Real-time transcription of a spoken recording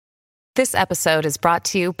This episode is brought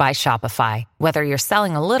to you by Shopify. Whether you're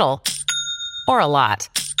selling a little or a lot,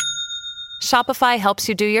 Shopify helps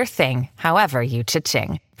you do your thing, however you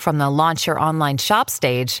cha-ching. From the launch your online shop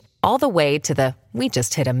stage, all the way to the we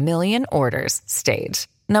just hit 1 million orders stage.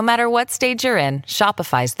 No matter what stage you're in,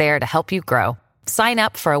 Shopify's there to help you grow. Sign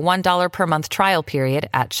up for a $1 per month trial period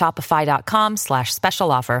at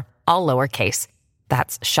shopify.com/special offer, all lowercase.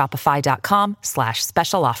 That's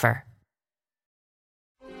shopify.com/special offer.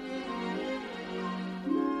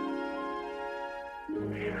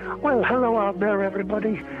 Well, hello out there,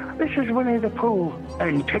 everybody. This is Winnie the Pooh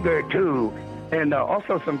and Tigger, too. And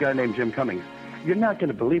also some guy named Jim Cummings. You're not going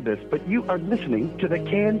to believe this, but you are listening to the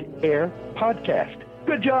Canned Air Podcast.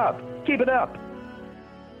 Good job. Keep it up.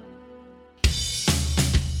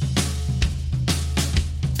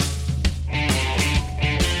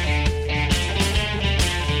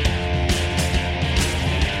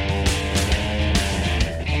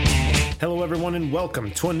 Hello, everyone, and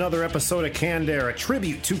welcome to another episode of Canned Air, a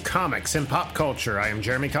tribute to comics and pop culture. I am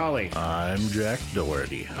Jeremy Colley. I'm Jack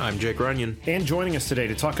Doherty. I'm Jake Runyon. And joining us today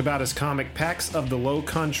to talk about his comic, Packs of the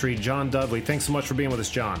Lowcountry, John Dudley. Thanks so much for being with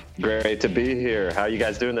us, John. Great to be here. How are you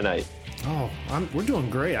guys doing tonight? Oh, we're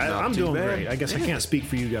doing great. I'm doing great. I guess I can't speak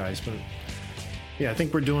for you guys, but yeah, I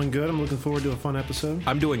think we're doing good. I'm looking forward to a fun episode.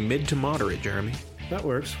 I'm doing mid to moderate, Jeremy. That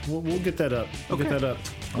works. We'll get that up. We'll get that up.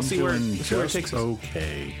 We'll see where it takes us.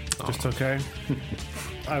 Okay. Just okay?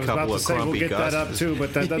 I was about to say we'll get that up too,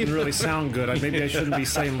 but that doesn't really sound good. Maybe I shouldn't be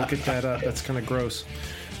saying we'll get that up. That's kind of gross.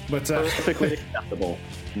 But perfectly acceptable.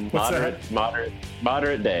 Moderate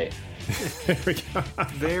day. There we go.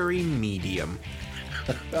 Very medium.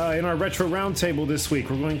 In our Retro Roundtable this week,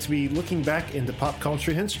 we're going to be looking back into pop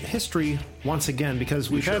culture history once again, because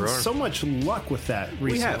we've had so much luck with that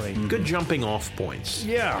recently. We have good jumping off points.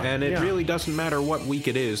 Yeah. And it really doesn't matter what week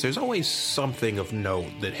it is. There's always something of note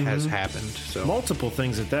that has happened. So multiple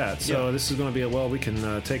things at that. So this is going to be a well we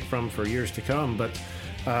can take from for years to come. But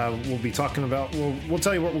we'll be talking about, we'll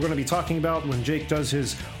tell you what we're going to be talking about when Jake does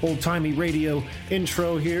his old-timey radio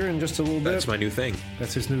intro here in just a little bit. That's my new thing.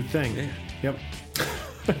 That's his new thing. Yeah. Yep.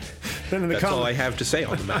 Then That's all I have to say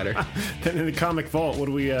on the matter. Then in the comic vault, what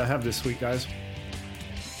do we have this week, guys?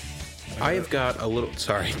 I have got a little...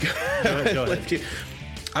 Sorry. Go ahead.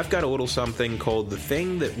 I've got a little something called The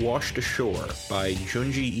Thing That Washed Ashore by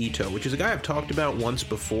Junji Ito, which is a guy I've talked about once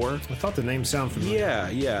before. I thought the name sounded familiar.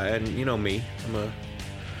 Yeah, and you know me.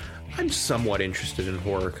 I'm somewhat interested in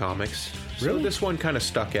horror comics. Really? So this one kind of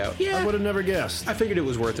stuck out. Yeah. I would have never guessed. I figured it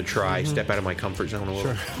was worth a try. Step out of my comfort zone a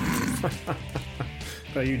little. Sure.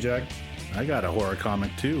 How about you, Jack? I got a horror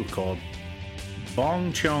comic too called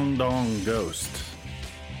Bong Cheong Dong Ghost.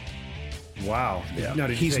 Wow. Yeah. Now,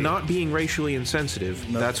 He's not being racially insensitive.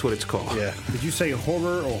 No. That's what it's called. Yeah. Did you say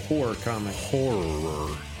horror or horror comic? Horror.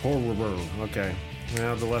 Horror. Okay.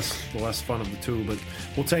 Yeah, the less fun of the two, but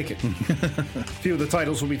we'll take it. A few of the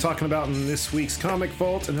titles we'll be talking about in this week's Comic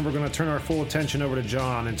Vault, and then we're going to turn our full attention over to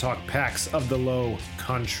John and talk Packs of the Low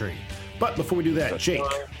Country. But before we do that, Jake.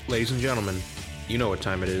 Ladies and gentlemen, you know what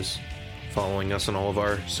time it is. Following us on all of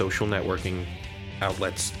our social networking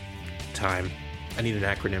outlets. Time. I need an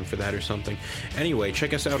acronym for that or something. Anyway,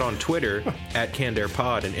 check us out on Twitter at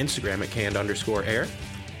CannedAirPod and Instagram at canned_air.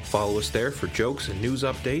 Follow us there for jokes and news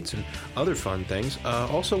updates and other fun things.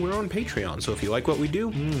 Also, we're on Patreon, so if you like what we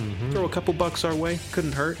do, throw a couple bucks our way.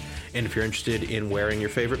 Couldn't hurt. And if you're interested in wearing your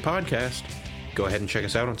favorite podcast, go ahead and check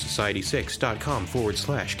us out on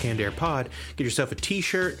society6.com/CannedAirPod. Get yourself a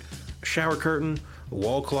t-shirt, a shower curtain, a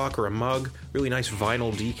wall clock, or a mug. Really nice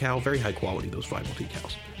vinyl decal. Very high quality, those vinyl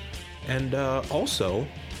decals. And also,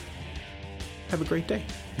 have a great day.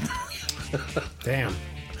 Damn.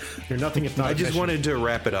 You're nothing if not I just efficient. wanted to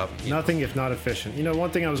wrap it up. Nothing if not efficient. You know,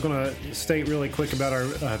 one thing I was going to state really quick about our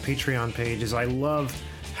Patreon page is I love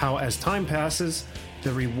how as time passes,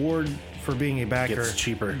 the reward for being a backer gets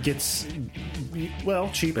cheaper.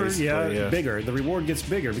 Cheaper, yeah, bigger. The reward gets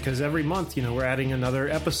bigger because every month, you know, we're adding another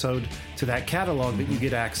episode to that catalog that you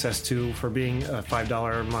get access to for being a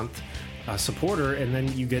 $5 a month supporter, and then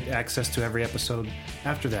you get access to every episode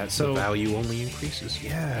after that. So the value only increases.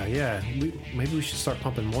 Yeah. Maybe we should start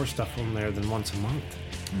pumping more stuff on there than once a month.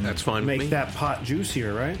 That's fine. Make with me. that pot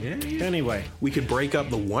juicier, right? Yeah. Anyway, we could break up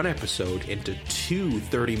the one episode into 2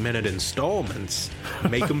 30-minute installments.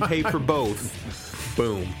 Make them pay for both.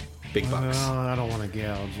 Boom. Big bucks. I don't want to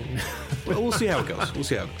gouge. Well, we'll see how it goes.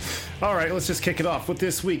 All right, let's just kick it off with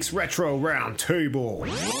this week's Retro Roundtable.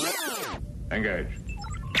 Engage.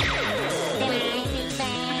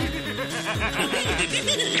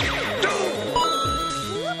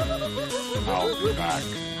 I'll be back.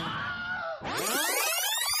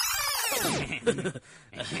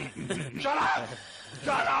 Shut up!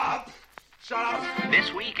 Shut up! Shut up!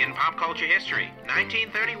 This week in pop culture history,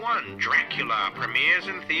 1931, Dracula premieres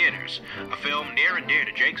in theaters, a film near and dear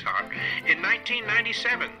to Jake's heart. In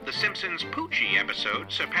 1997, The Simpsons' Poochie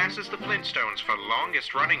episode surpasses The Flintstones for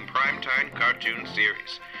longest-running primetime cartoon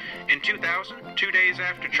series. In 2000, 2 days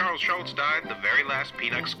after Charles Schultz died, the very last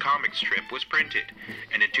Peanuts comic strip was printed.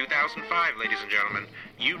 And in 2005, ladies and gentlemen,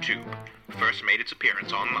 YouTube first made its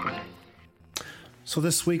appearance online. So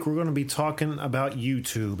this week we're going to be talking about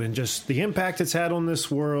YouTube and just the impact it's had on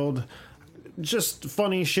this world, just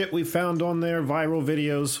funny shit we found on there, viral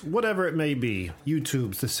videos, whatever it may be.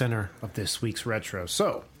 YouTube's the center of this week's retro.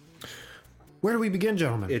 So, where do we begin,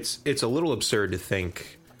 gentlemen? It's a little absurd to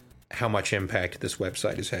think how much impact this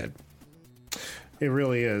website has had. It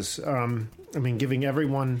really is. I mean, giving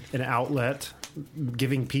everyone an outlet,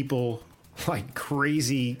 giving people like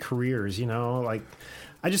crazy careers, you know, like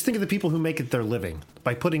I just think of the people who make it their living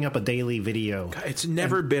by putting up a daily video. It's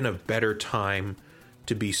never been a better time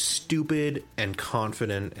to be stupid and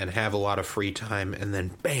confident and have a lot of free time, and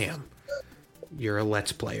then bam, you're a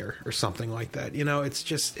Let's Player or something like that. You know, it's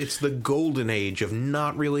the golden age of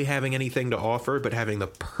not really having anything to offer, but having the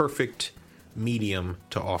perfect medium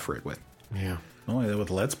to offer it with. Yeah. Not only that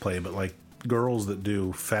with Let's Play, but like girls that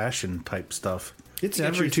do fashion type stuff. It's your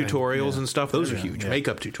everything. Tutorials and stuff. Those are huge. Yeah.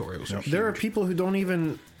 Makeup tutorials are huge. There are people who don't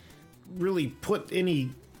even really put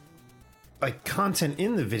any like content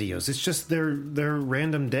in the videos. It's just their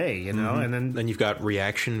random day, you know. Mm-hmm. And then you've got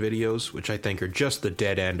reaction videos, which I think are just the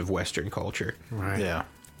dead end of Western culture. right, Yeah.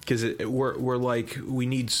 Because we're like, we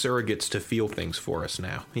need surrogates to feel things for us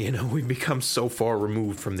now. You know, we've become so far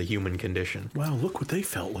removed from the human condition. Wow, look what they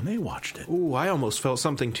felt when they watched it. Ooh, I almost felt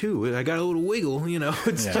something too. I got a little wiggle, you know.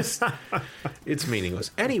 It's just, it's meaningless.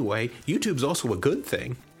 Anyway, YouTube's also a good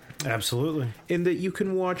thing absolutely. in that you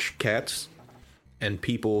can watch cats and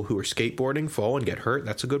people who are skateboarding fall and get hurt.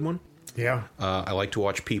 That's a good one. Yeah, I like to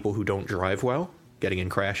watch people who don't drive well getting in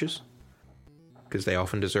crashes because they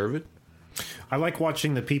often deserve it. I like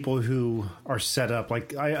watching the people who are set up.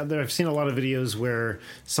 Like I've seen a lot of videos where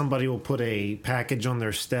somebody will put a package on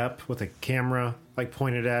their step with a camera like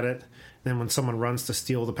pointed at it. Then when someone runs to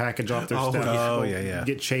steal the package off their step, they'll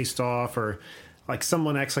get chased off. Or like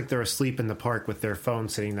someone acts like they're asleep in the park with their phone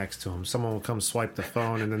sitting next to them. Someone will come swipe the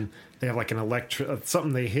phone, and then they have like an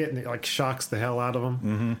something they hit, and it like shocks the hell out of them.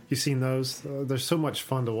 Mm-hmm. You've seen those? They're so much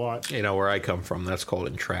fun to watch. You know, where I come from, that's called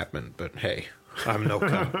entrapment. But hey, I'm no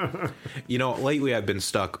cunt. You know, lately I've been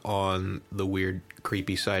stuck on the weird,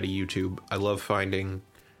 creepy side of YouTube. I love finding,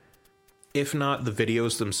 if not the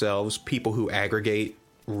videos themselves, people who aggregate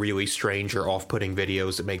really strange or off-putting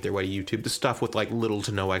videos that make their way to YouTube. The stuff with like little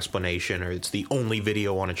to no explanation, or it's the only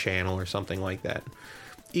video on a channel or something like that.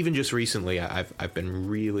 Even just recently, I've been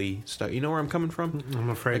really stuck. You know where I'm coming from? I'm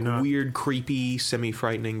afraid like not. Weird, creepy,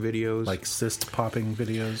 semi-frightening videos. Like cyst popping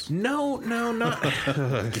videos? No, not.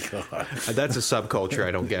 That's a subculture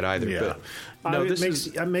I don't get either. Yeah. But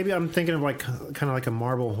no, maybe I'm thinking of like kind of like a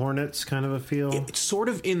Marble Hornets kind of a feel. It's sort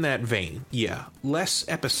of in that vein. Yeah, less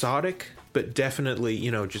episodic, but definitely, you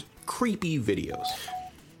know, just creepy videos.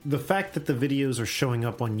 The fact that the videos are showing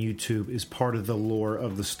up on YouTube is part of the lore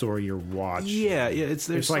of the story you're watching. Yeah, there's it's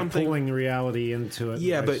like something pulling reality into it.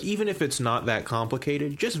 Yeah, but even if it's not that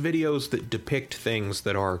complicated, just videos that depict things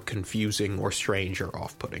that are confusing or strange or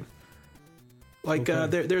off-putting. Like,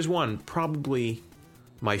 there's one, probably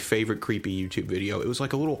my favorite creepy YouTube video. It was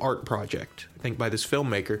like a little art project, I think by this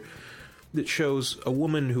filmmaker, that shows a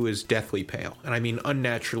woman who is deathly pale. And I mean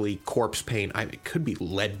unnaturally corpse paint. It could be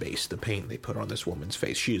lead-based, the paint they put on this woman's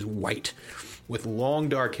face. She is white with long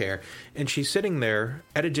dark hair. And she's sitting there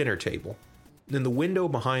at a dinner table. And the window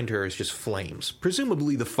behind her is just flames.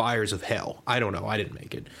 Presumably the fires of hell. I don't know. I didn't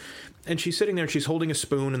make it. And she's sitting there and she's holding a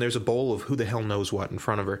spoon and there's a bowl of who the hell knows what in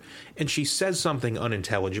front of her. And she says something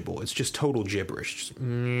unintelligible. It's just total gibberish. Just,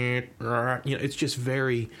 you know, it's just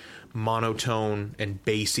very monotone and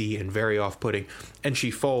bassy and very off-putting, and she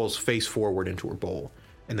falls face forward into her bowl,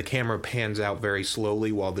 and the camera pans out very slowly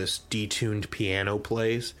while this detuned piano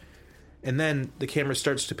plays, and then the camera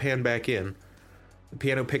starts to pan back in. The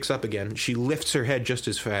piano picks up again. She lifts her head just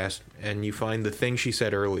as fast, and you find the thing she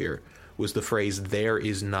said earlier was the phrase "there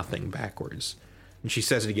is nothing" backwards. And she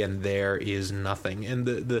says it again, "there is nothing." And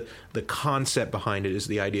the concept behind it is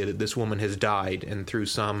the idea that this woman has died, and through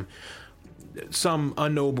some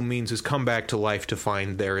unknowable means has come back to life to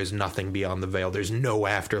find there is nothing beyond the veil. There's no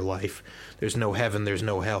afterlife. There's no heaven. There's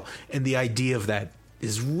no hell. And the idea of that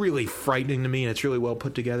is really frightening to me, and it's really well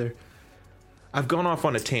put together. I've gone off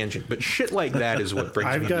on a tangent, but shit like that is what brings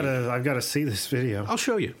me. I've got to see this video. I'll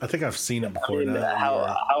show you. I think I've seen it before.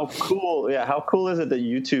 How cool? Yeah, how cool is it that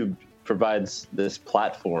YouTube provides this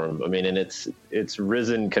platform. I mean, and it's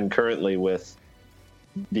risen concurrently with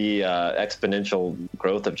the exponential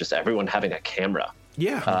growth of just everyone having a camera.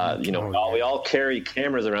 Yeah. We all carry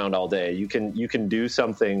cameras around all day. You can do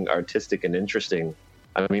something artistic and interesting,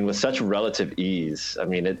 I mean, with such relative ease. I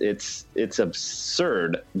mean, it's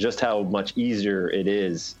absurd just how much easier it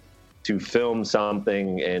is to film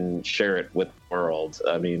something and share it with the world.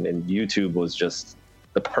 I mean, and YouTube was just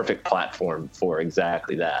the perfect platform for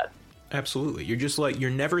exactly that. Absolutely. You're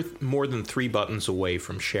never more than 3 buttons away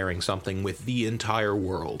from sharing something with the entire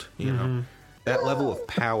world, you know? That level of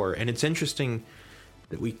power. And it's interesting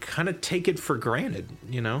that we kind of take it for granted,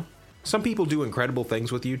 you know? Some people do incredible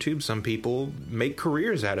things with YouTube. Some people make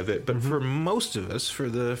careers out of it. But for most of us, for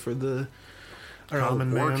the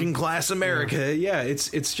working class America,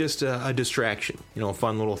 it's just a distraction. You know, a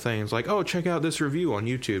fun little thing. It's like, oh, check out this review on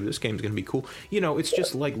YouTube. This game's going to be cool. You know, it's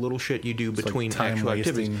just like little shit you do between like actual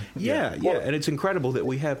activities. Yeah. And it's incredible that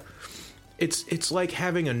we have... It's like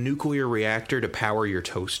having a nuclear reactor to power your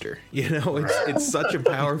toaster. You know, it's such a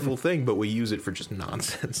powerful thing, but we use it for just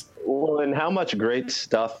nonsense. Well, and how much great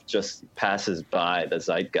stuff just passes by the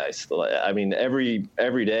zeitgeist. I mean, every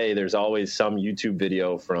day there's always some YouTube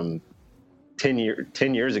video from 10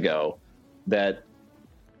 years ago that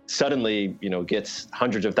suddenly, you know, gets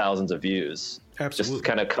hundreds of thousands of views. Absolutely. Just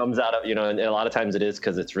kind of comes out of, you know, and a lot of times it is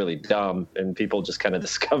because it's really dumb and people just kind of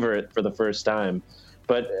discover it for the first time.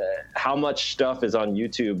 But how much stuff is on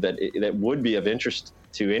YouTube that would be of interest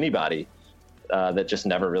to anybody that just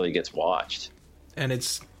never really gets watched? And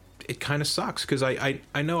it kind of sucks because I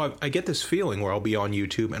know I get this feeling where I'll be on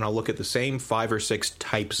YouTube and I'll look at the same 5 or 6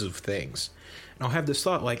 types of things. And I'll have this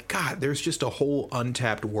thought like, God, there's just a whole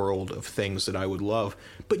untapped world of things that I would love,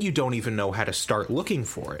 but you don't even know how to start looking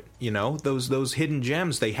for it. You know, those hidden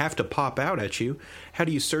gems, they have to pop out at you. How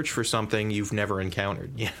do you search for something you've never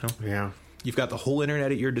encountered, you know? Yeah. You've got the whole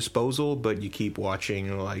internet at your disposal, but you keep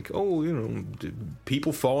watching, like, oh, you know,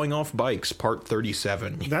 people falling off bikes, part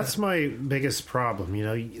 37. That's my biggest problem. You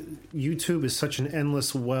know, YouTube is such an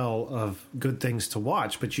endless well of good things to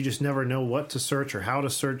watch, but you just never know what to search or how to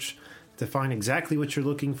search to find exactly what you're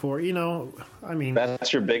looking for. You know, I mean...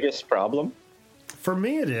 That's your biggest problem? For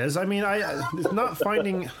me, it is. I mean, it's not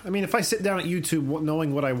finding... I mean, if I sit down at YouTube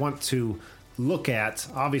knowing what I want to look at,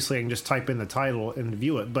 obviously I can just type in the title and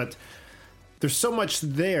view it, but... There's so much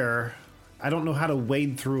there, I don't know how to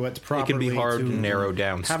wade through it properly. It can be hard to narrow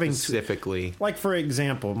down specifically. Like, for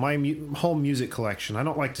example, my home music collection. I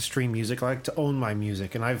don't like to stream music. I like to own my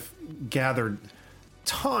music. And I've gathered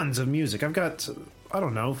tons of music. I've got, I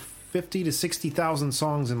don't know, 50 to 60,000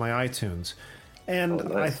 songs in my iTunes.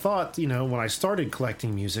 And I thought, you know, when I started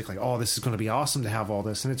collecting music, like, oh, this is going to be awesome to have all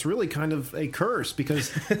this. And it's really kind of a curse because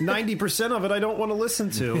 90% of it I don't want to listen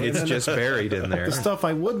to. It's just buried in there. The stuff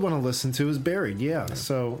I would want to listen to is buried,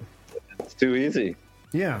 so... It's too easy.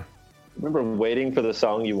 Yeah. Remember waiting for the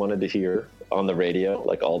song you wanted to hear on the radio,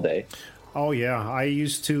 like, all day? Oh, yeah. I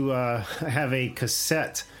used to have a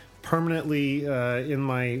cassette permanently in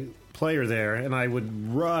my... player there, and I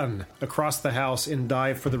would run across the house and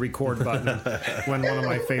dive for the record button when one of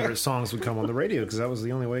my favorite songs would come on the radio, because that was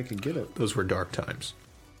the only way I could get it. Those were dark times.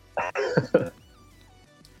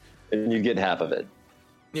 And you'd get half of it.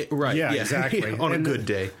 Yeah, exactly. On a good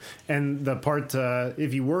day. And the part,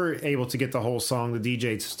 if you were able to get the whole song, the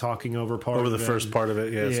DJ's talking over part of it. Over the first part of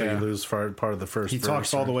it, so you lose part of the first verse. He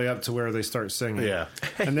talks all the way up to where they start singing. Yeah.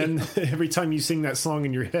 And then every time you sing that song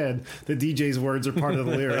in your head, the DJ's words are part of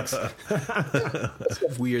the lyrics.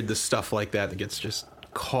 It's weird, the stuff like that gets just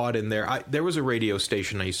caught in there. There was a radio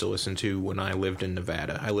station I used to listen to when I lived in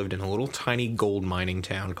Nevada. I lived in a little tiny gold mining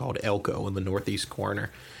town called Elko in the northeast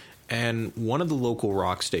corner. And one of the local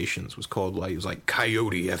rock stations was called, like, it was like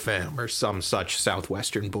Coyote FM or some such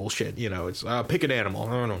southwestern bullshit. You know, it's pick an animal.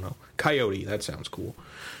 I don't know. Coyote. That sounds cool.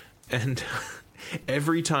 And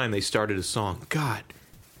every time they started a song,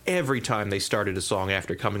 every time they started a song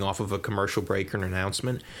after coming off of a commercial break or an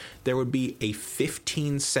announcement, there would be a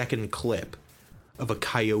 15-second clip of a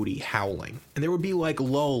coyote howling. And there would be, like,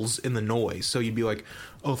 lulls in the noise. So you'd be like,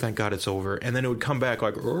 oh, thank God it's over. And then it would come back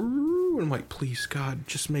like... And I'm like, please, God,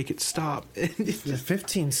 just make it stop.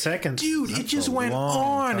 15 seconds. Dude, it just went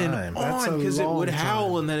on and on because it would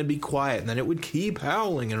howl and then it'd be quiet and then it would keep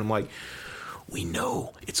howling. And I'm like, we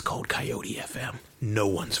know it's called Coyote FM. No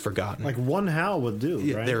one's forgotten. Like one howl would do,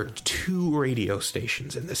 right? There are 2 radio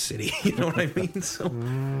stations in this city. You know what I mean? So,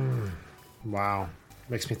 wow.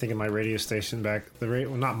 Makes me think of my radio station back. Well,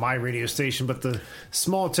 not my radio station, but the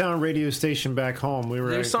small town radio station back home.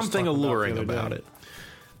 There's something alluring about it.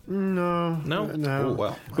 No. Oh,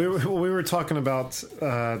 well. We were talking about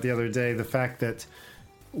the other day the fact that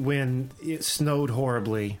when it snowed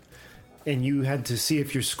horribly and you had to see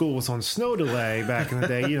if your school was on snow delay back in the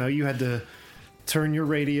day. You had to turn your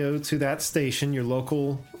radio to that station, your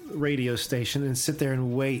local radio station, and sit there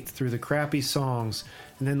and wait through the crappy songs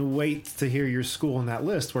and then wait to hear your school on that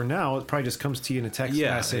list, where now it probably just comes to you in a text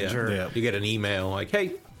message or you get an email like,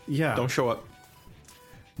 hey, don't show up.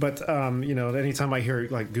 But anytime I hear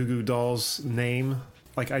like Goo Goo Dolls' name,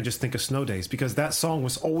 like I just think of Snow Days, because that song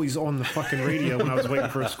was always on the fucking radio when I was waiting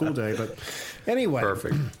for a school day. But anyway,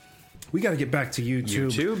 perfect. We got to get back to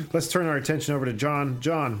YouTube. Let's turn our attention over to John.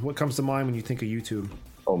 John, what comes to mind when you think of YouTube?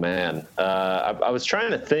 Oh man, I was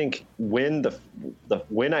trying to think when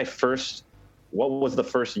what was the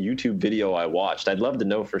first YouTube video I watched? I'd love to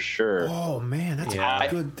know for sure. Oh man, that's a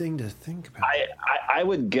good thing to think about. I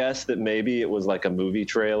would guess that maybe it was like a movie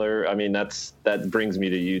trailer. I mean, that brings me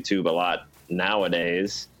to YouTube a lot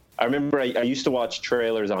nowadays. I remember I used to watch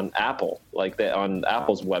trailers on Apple, on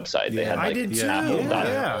Apple's website. They had I did too.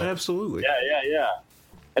 Absolutely. Yeah.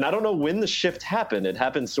 And I don't know when the shift happened. It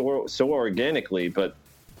happened so organically, but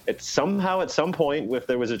it's somehow at some point, if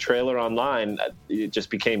there was a trailer online, it just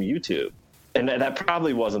became YouTube. And that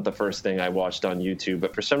probably wasn't the first thing I watched on YouTube,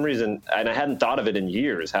 but for some reason, and I hadn't thought of it in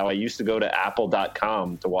years, how I used to go to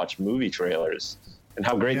apple.com to watch movie trailers, and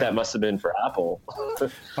how great that must have been for Apple.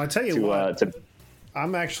 I'll tell you what.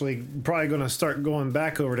 I'm actually probably going to start going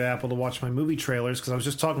back over to Apple to watch my movie trailers, because I was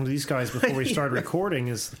just talking to these guys before we started recording.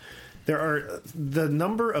 Is there are the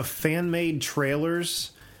number of fan-made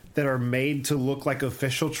trailers that are made to look like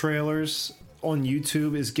official trailers on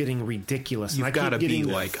YouTube is getting ridiculous. You've got to be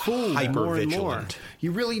like hyper vigilant.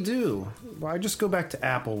 You really do. Well, I just go back to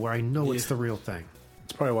Apple, where I know it's the real thing.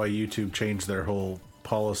 It's probably why YouTube changed their whole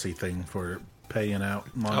policy thing for paying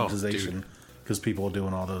out monetization, because people are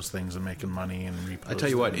doing all those things and making money and reposting. I tell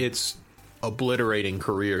you what, it's obliterating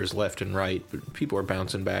careers left and right, but people are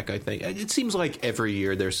bouncing back, I think. It seems like every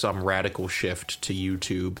year there's some radical shift to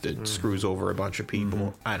YouTube that screws over a bunch of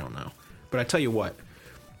people. I don't know. But I tell you what,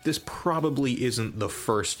 this probably isn't the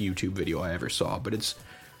first YouTube video I ever saw, but it's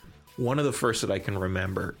one of the first that I can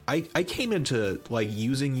remember. I came into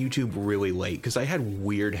using YouTube really late because I had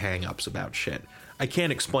weird hang-ups about shit. I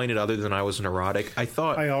can't explain it other than I was neurotic. I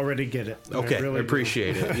thought... I already get it. Okay, I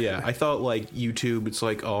appreciate it. Yeah, I thought YouTube, it's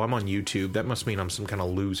like, oh, I'm on YouTube. That must mean I'm some kind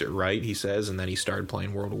of loser, right? He says, and then he started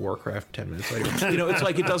playing World of Warcraft 10 minutes later. It's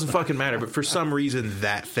like it doesn't fucking matter, but for some reason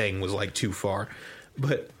that thing was too far.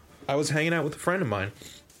 But I was hanging out with a friend of mine,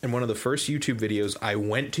 and one of the first YouTube videos, I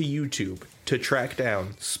went to YouTube to track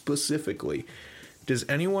down specifically. Does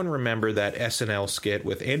anyone remember that SNL skit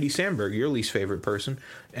with Andy Samberg, your least favorite person,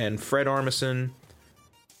 and Fred Armisen,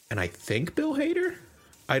 and I think Bill Hader?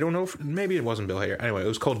 I don't know. Maybe it wasn't Bill Hader. Anyway, it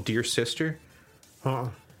was called Dear Sister.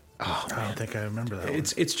 Oh, I don't think I remember that.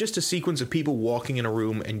 It's just a sequence of people walking in a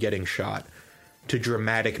room and getting shot to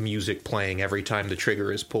dramatic music playing every time the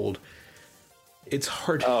trigger is pulled. It's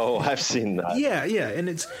hard. Oh, I've seen that. Yeah, and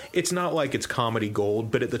it's not like it's comedy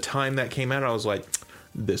gold, but at the time that came out, I was like,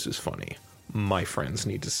 this is funny. My friends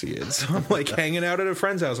need to see it. So I'm hanging out at a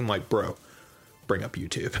friend's house. I'm like, bro, bring up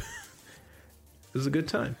YouTube. It was a good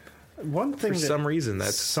time. One thing, for some reason,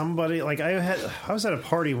 that's somebody I was at a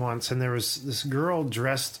party once, and there was this girl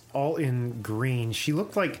dressed all in green. She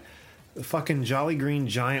looked like a fucking Jolly Green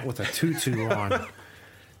Giant with a tutu on.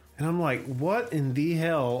 And I'm like, what in the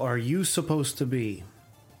hell are you supposed to be?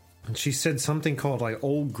 And she said something called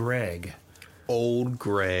Old Greg. Old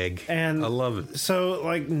Greg. And I love it.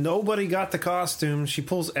 So nobody got the costume. She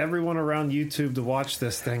pulls everyone around YouTube to watch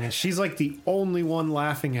this thing, and she's the only one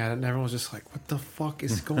laughing at it, and everyone's just like, what the fuck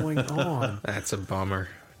is going on? That's a bummer.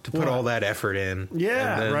 To put all that effort in.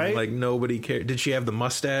 Yeah, and then, right? Nobody cared. Did she have the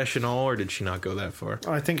mustache and all, or did she not go that far?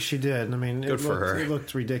 I think she did. I mean, Good for her. It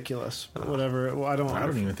looked ridiculous. But whatever. I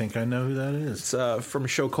don't even think I know who that is. It's from a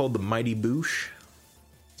show called The Mighty Boosh.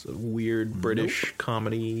 It's a weird British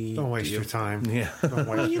comedy. Don't waste your time. Yeah.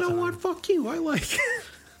 Well, you know what? Fuck you. I like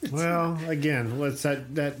it. Well, again, what's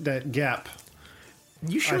that gap?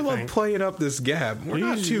 You sure love playing up this gap. We're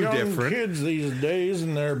not too young different. Kids these days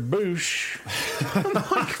and their boosh.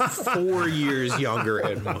 I'm 4 years younger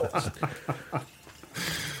at most.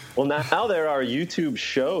 Well, now there are YouTube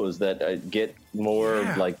shows that get more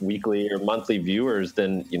weekly or monthly viewers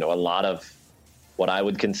than a lot of what I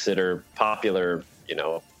would consider popular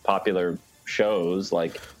shows.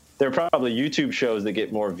 There are probably YouTube shows that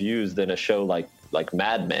get more views than a show like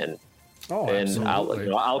Mad Men. Oh, and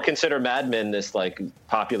absolutely. I'll consider Mad Men this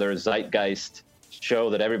popular zeitgeist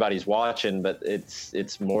show that everybody's watching, but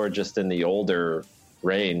it's more just in the older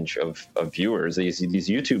range of viewers. These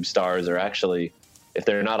YouTube stars are actually if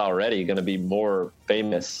they're not already, going to be more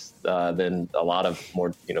famous than a lot of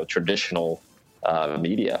more traditional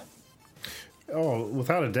media. Oh,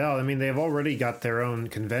 without a doubt. I mean, they've already got their own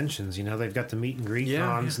conventions. They've got the meet and greet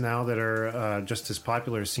cons now that are just as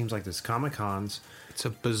popular. It seems like this Comic Cons. It's a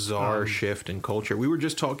bizarre shift in culture. We were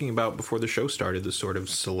just talking about before the show started the sort of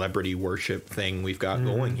celebrity worship thing we've got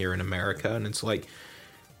going here in America, and it's like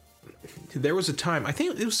there was a time. I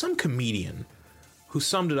think it was some comedian who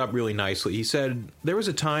summed it up really nicely. He said there was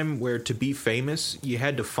a time where to be famous, you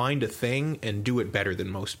had to find a thing and do it better than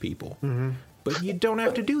most people. But you don't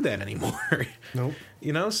have to do that anymore. Nope.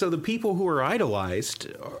 So the people who are idolized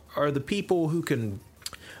are the people who can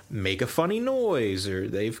make a funny noise, or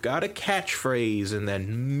they've got a catchphrase, and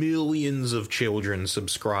then millions of children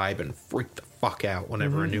subscribe and freak the fuck out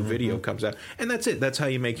whenever a new video comes out. And that's it. That's how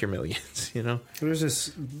you make your millions, There's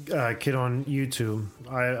this kid on YouTube.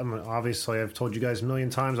 Obviously, I've told you guys a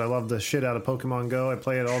million times, I love the shit out of Pokemon Go. I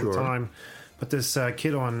play it all the time. But this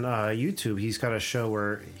kid on YouTube, he's got a show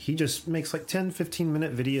where he just makes like 10,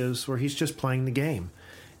 15-minute videos where he's just playing the game.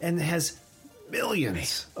 And has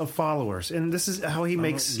millions of followers. And this is how he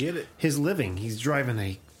makes his living. He's driving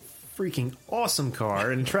a freaking awesome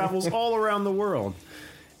car and travels all around the world.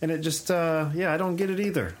 And it just, I don't get it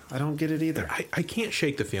either. I can't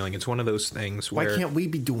shake the feeling. It's one of those things where... Why can't we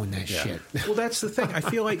be doing that shit? Well, that's the thing. I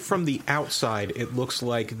feel like from the outside, it looks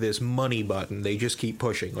like this money button they just keep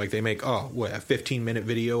pushing. Like they make, a 15-minute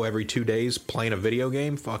video every 2 days playing a video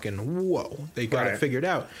game? Fucking whoa. They got it figured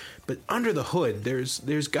out. But under the hood,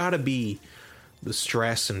 there's got to be the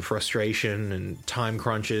stress and frustration and time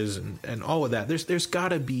crunches and all of that. There's got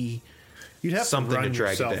to be... You'd have something to run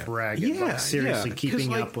drag yourself it down. ragged. Seriously,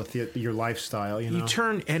 keeping up with your lifestyle. You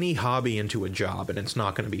turn any hobby into a job, and it's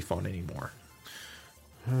not going to be fun anymore.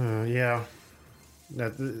 That's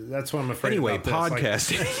what I'm afraid. Anyway, about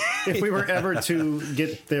podcasting. Like, if we were ever to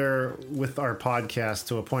get there with our podcast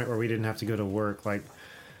to a point where we didn't have to go to work,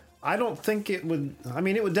 I don't think it would. I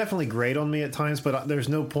mean, it would definitely grate on me at times, but there's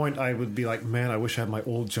no point I would be like, man, I wish I had my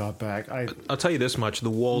old job back. I'll tell you this much: the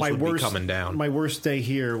walls would be coming down. My worst day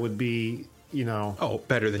here would be,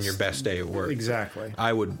 better than your best day at work. Exactly.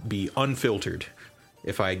 I would be unfiltered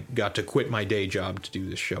if I got to quit my day job to do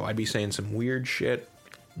this show. I'd be saying some weird shit.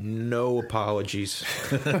 No apologies.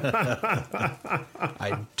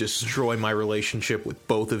 I'd destroy my relationship with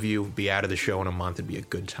both of you, be out of the show in a month. It'd be a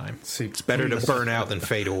good time. It's better to burn out than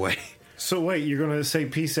fade away. So wait, you're going to say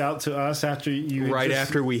peace out to us after you...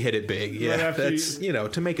 after we hit it big. Yeah, that's,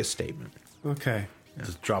 to make a statement. Okay.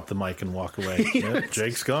 Just drop the mic and walk away. Yep,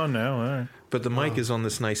 Jake's gone now. All right. But the mic is on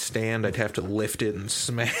this nice stand. I'd have to lift it and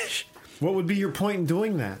smash. What would be your point in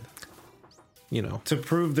doing that? To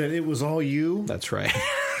prove that it was all you? That's right.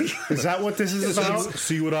 Is that what this is about?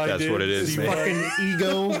 See what I did? That's what it is, man. Fucking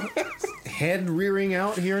ego head rearing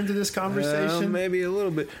out here into this conversation? Maybe a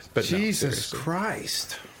little bit. But Jesus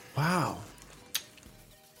Christ. Wow.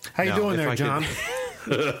 How you doing there, John?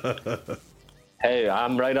 Hey,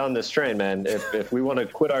 I'm right on this train, man. If we want to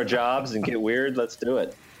quit our jobs and get weird, let's do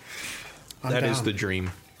it. That is the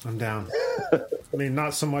dream. I'm down. I mean,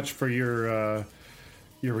 not so much for your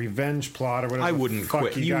revenge plot or whatever. I wouldn't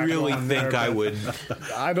quit. You really think I would?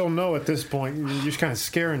 I don't know at this point. You're just kind of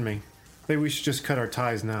scaring me. Maybe we should just cut our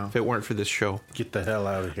ties now. If it weren't for this show, get the hell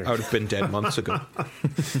out of here. I would have been dead months ago.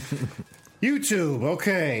 YouTube,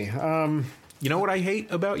 okay. You know what I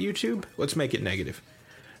hate about YouTube? Let's make it negative.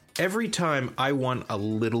 Every time I want a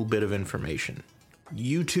little bit of information,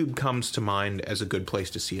 YouTube comes to mind as a good place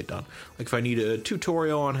to see it done. Like if I need a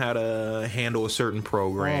tutorial on how to handle a certain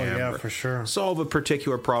program. Oh, yeah, for sure. Solve a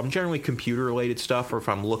particular problem, generally computer-related stuff, or if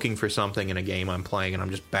I'm looking for something in a game I'm playing and I'm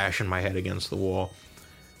just bashing my head against the wall.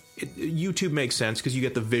 YouTube makes sense because you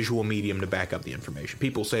get the visual medium to back up the information.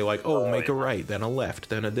 People say like, make a right, then a left,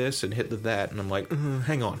 then a this, and hit the that. And I'm like,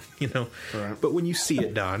 hang on, Right. But when you see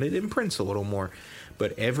it done, it imprints a little more.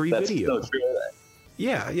 But every video... That's so true.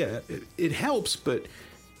 Yeah, it helps, but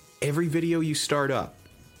every video you start up,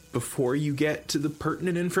 before you get to the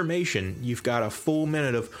pertinent information, you've got a full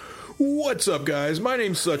minute of, what's up, guys? My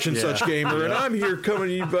name's such and such gamer, and I'm here coming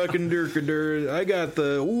to you fucking durkadur. I got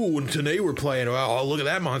the, and today we're playing, oh, look at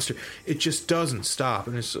that monster. It just doesn't stop,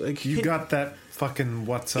 and it's like... You got that fucking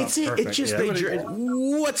what's up. It just,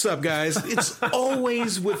 what's up, guys? It's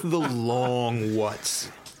always with the long what's.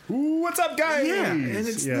 What's up, guys? Yeah, and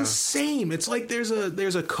it's the same. It's like there's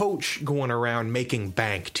a coach going around making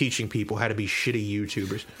bank, teaching people how to be shitty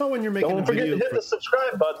YouTubers. Oh, when you're making Don't forget to hit the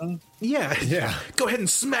subscribe button. Yeah. Go ahead and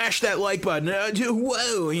smash that like button.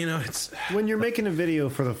 Whoa, it's when you're making a video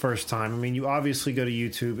for the first time. I mean, you obviously go to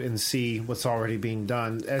YouTube and see what's already being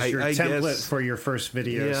done as your template for your first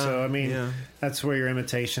video. Yeah, so I mean, that's where your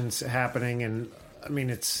imitation's happening. And I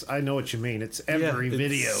mean, I know what you mean. It's every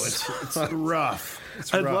video. It's rough.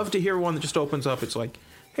 I'd love to hear one that just opens up. It's like,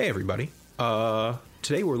 hey, everybody.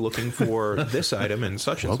 Today we're looking for this item and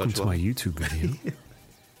such and such. Welcome to my YouTube video.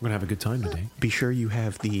 We're going to have a good time today. Be sure you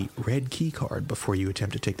have the red key card before you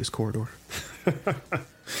attempt to take this corridor.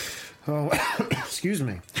 Oh, excuse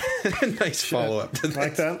me. Nice follow-up to that.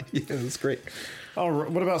 Like that? Yeah, that's great. Oh,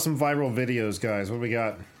 what about some viral videos, guys? What do we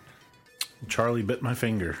got? Charlie bit my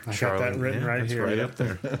finger. I got that written right here. Right up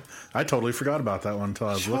there. I totally forgot about that one until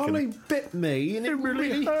I was Charlie looking. bit me, and it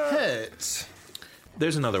really hurts.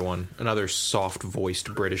 There's another one. Another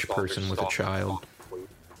soft-voiced British person with a child.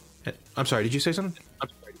 I'm sorry, did you say something?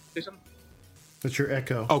 That's your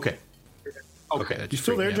echo. Okay. You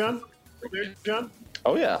still there, John?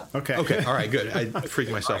 Oh, yeah. Okay. All right, good. I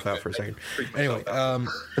freaked myself out for a second. Anyway,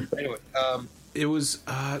 it was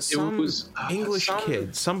some English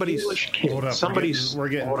kid. Somebody's Hold up. We're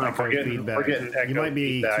getting echo feedback. You might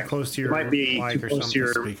be too close to your mic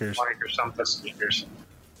or something. Speakers.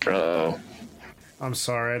 Oh. I'm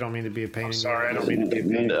sorry. I don't mean to be a pain in the ass.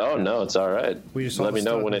 Oh, no, it's all right. We just let me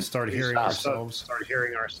know when it started hearing ourselves.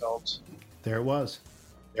 There it was.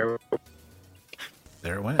 There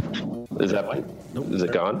it went. Is that Nope. Is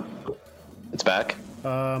it gone? It's back.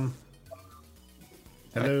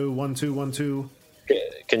 Hello, 1 2 1 2.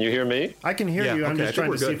 Can you hear me? I can hear you. I'm just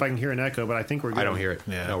trying to see if I can hear an echo, but I think we're good. I don't hear it.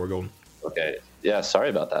 Yeah. No, we're golden. Okay. Yeah, sorry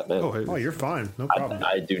about that, man. Oh, you're fine. No problem.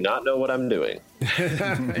 I do not know what I'm doing.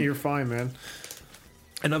 You're fine, man.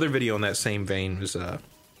 Another video in that same vein was a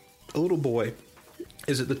little boy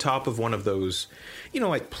is at the top of one of those,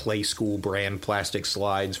 like play school brand plastic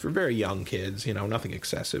slides for very young kids, nothing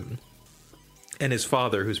excessive. And his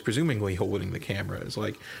father, who's presumably holding the camera, is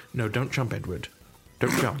like, no, don't jump, Edward.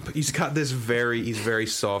 Don't jump. He's got this he's very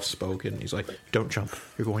soft-spoken. He's like, don't jump.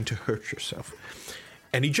 You're going to hurt yourself.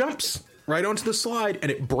 And he jumps right onto the slide, and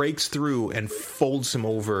it breaks through and folds him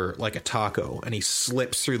over like a taco, and he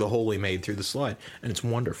slips through the hole he made through the slide, and it's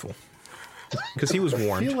wonderful. Because he was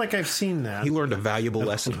warned. I feel like I've seen that. He learned a valuable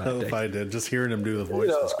lesson that day. If I did, just hearing him do the voice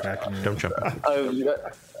was cracking me. Don't jump.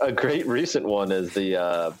 A great recent one is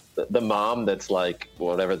the mom that's like,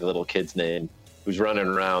 whatever the little kid's name, who's running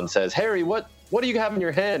around, says, Harry, what do you have in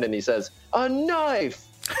your hand? And he says, a knife.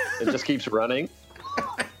 And just keeps running.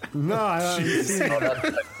 No, I haven't seen that.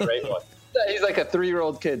 That's a great one. He's like a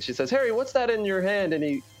 3-year-old kid. She says, Harry, what's that in your hand? And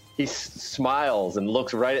he smiles and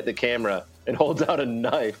looks right at the camera and holds out a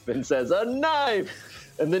knife and says, a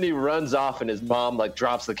knife! And then he runs off, and his mom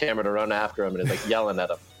drops the camera to run after him and is yelling at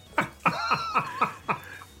him.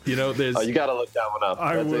 There's... Oh, you got to look that one up.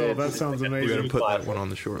 I will. That sounds amazing. We're going to put that one on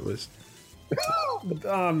the short list.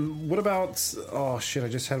 What about... Oh, shit, I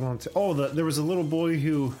just had one. There was a little boy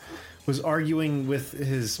who was arguing with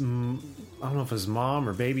his... I don't know if his mom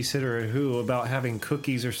or babysitter or who about having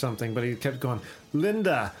cookies or something, but he kept going,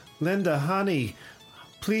 Linda, honey,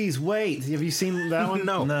 please wait. Have you seen that one?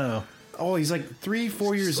 No. Oh, he's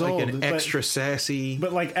 3-4 years old. An extra sassy.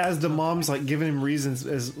 But as the mom's giving him reasons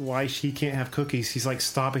as why he can't have cookies, he's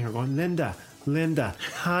stopping her, going, Linda,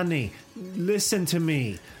 honey, listen to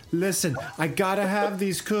me. Listen, I gotta have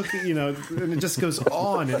these cookies, and it just goes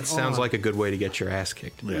on and on. Sounds like a good way to get your ass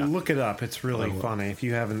kicked. Yeah. Look it up. It's really funny if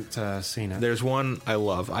you haven't seen it. There's one I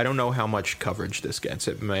love. I don't know how much coverage this gets.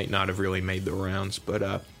 It might not have really made the rounds,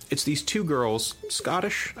 but it's these 2 girls,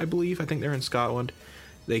 Scottish, I believe. I think they're in Scotland.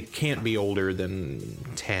 They can't be older than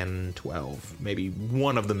 10, 12. Maybe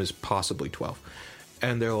one of them is possibly 12.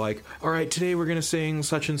 And they're like, all right, today we're going to sing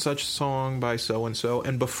such and such song by so-and-so.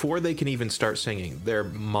 And before they can even start singing, their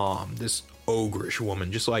mom, this ogreish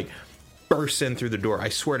woman, just bursts in through the door. I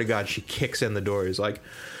swear to God, she kicks in the door. Is like,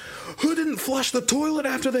 who didn't flush the toilet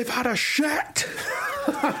after they've had a shit?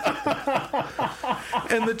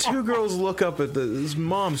 And the 2 girls look up at this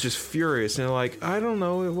mom's just furious. And they're like, I don't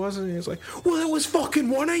know, it wasn't. And it's like, well, it was fucking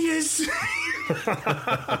one of yous.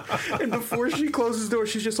 And before she closes the door,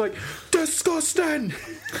 she's just like, disgusting.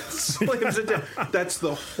 Slams it down. That's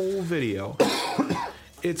the whole video.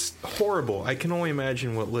 It's horrible. I can only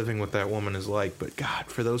imagine what living with that woman is like. But God,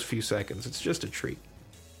 for those few seconds, it's just a treat.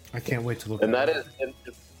 I can't wait to look at it. And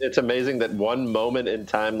it's amazing that one moment in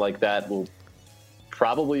time like that will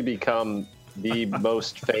probably become the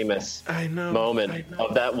most famous moment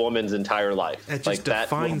of that woman's entire life. It just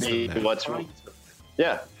defines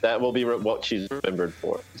that will be what she's remembered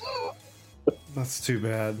for. That's too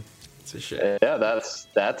bad. It's a shame. Yeah,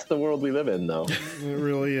 that's the world we live in, though. It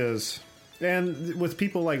really is. And with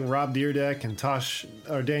people like Rob Dyrdek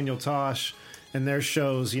and Daniel Tosh and their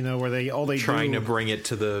shows, where they trying to bring it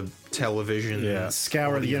to the television,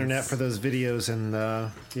 scour the internet for those videos,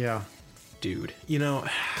 and dude,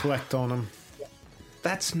 collect on them.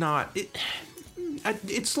 That's not it.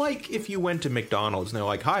 It's like if you went to McDonald's and they're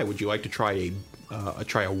like, "Hi, would you like to try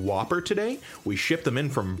a Whopper today? We ship them in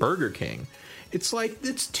from Burger King." It's like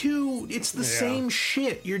it's the same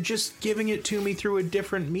shit. You're just giving it to me through a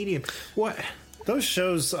different medium. What? Those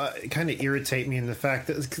shows kind of irritate me in the fact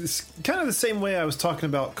that it's kind of the same way I was talking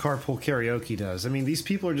about Carpool Karaoke does. I mean, these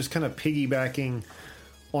people are just kind of piggybacking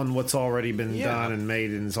on what's already been done and made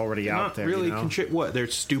and is already out there. Really, what? Their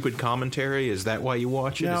stupid commentary? Is that why you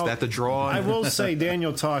watch it? Is that the draw? I will say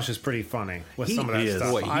Daniel Tosh is pretty funny with some of that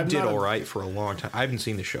stuff. Boy, he did all right for a long time. I haven't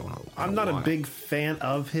seen the show in a while. I'm not a big fan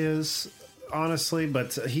of his, honestly,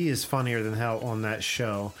 but he is funnier than hell on that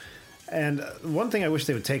show. And one thing I wish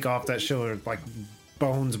they would take off that show are like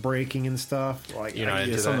bones breaking and stuff. Like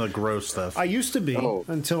some of the gross stuff. I used to be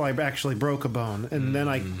until I actually broke a bone, and then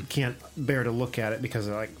I can't bear to look at it because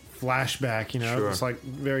of like flashback. It's like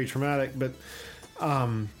very traumatic. But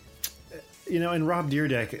and Rob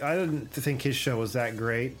Dyrdek, I didn't think his show was that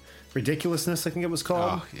great. Ridiculousness, I think it was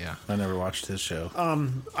called. Oh, yeah. I never watched his show.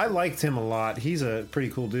 I liked him a lot. He's a pretty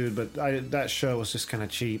cool dude, but that show was just kind of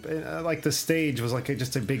cheap. Like the stage was like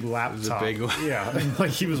just a big laptop.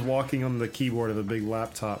 Like he was walking on the keyboard of a big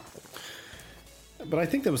laptop. But I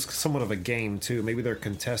think that was somewhat of a game too. Maybe they're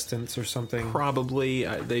contestants or something. Probably.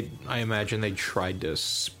 I imagine they tried to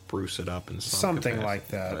spruce it up in something capacity, like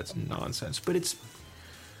that. That's nonsense. But it's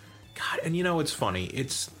God, and it's funny.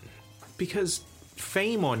 It's because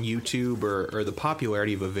fame on YouTube or the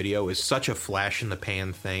popularity of a video is such a flash in the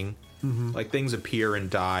pan thing. Mm-hmm. Like things appear and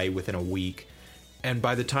die within a week, and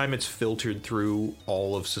by the time it's filtered through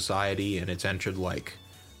all of society and it's entered like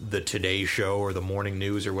the Today Show or the morning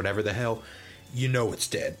news or whatever the hell, it's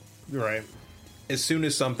dead. Right. As soon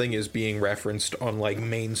as something is being referenced on like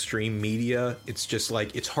mainstream media, it's just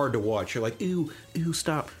like it's hard to watch. You're like, ew,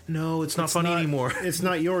 stop. No, it's not funny anymore. It's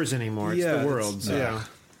not yours anymore. It's the world's. Yeah.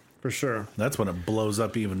 For sure. That's when it blows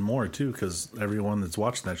up even more, too, because everyone that's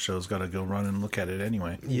watching that show's got to go run and look at it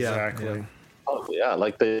anyway. Yeah, exactly. Yeah. Oh, yeah.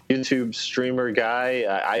 Like the YouTube streamer guy,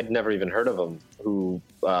 I'd never even heard of him, who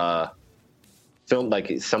filmed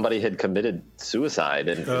like somebody had committed suicide.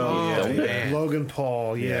 And filmed it. Logan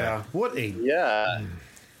Paul, yeah. What a... Yeah.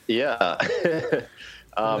 Yeah.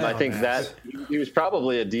 I think that he was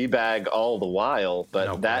probably a D-bag all the while,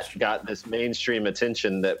 but got this mainstream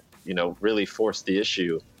attention that, really forced the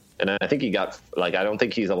issue. And I think he got, I don't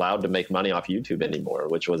think he's allowed to make money off YouTube anymore,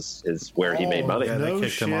 which was where he made money. Yeah, they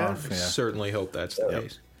kicked him off. Yeah. Certainly hope that's the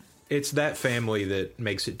case. It's that family that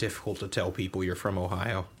makes it difficult to tell people you're from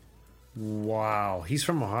Ohio. Wow. He's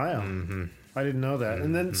from Ohio. Mm-hmm. I didn't know that. Mm-hmm.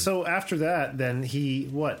 And then, so after that, then he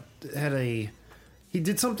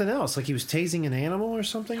did something else. Like he was tasing an animal or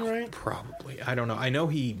something, right? Probably. I don't know. I know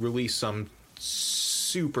he released some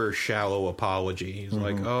super shallow apology. He's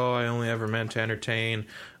like, "Oh, I only ever meant to entertain.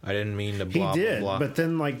 I didn't mean to blah, he did, blah, blah." But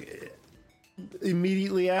then,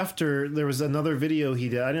 immediately after, there was another video he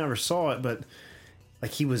did. I never saw it, but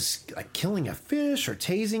he was killing a fish or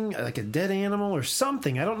tasing a dead animal or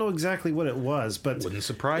something. I don't know exactly what it was, but wouldn't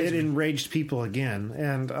surprise me. It enraged people again,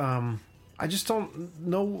 and I just don't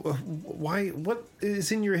know why. What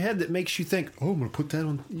is in your head that makes you think, "Oh, I'm going to put that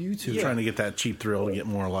on YouTube"? Trying to get that cheap thrill to get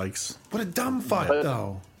more likes. What a dumb fuck,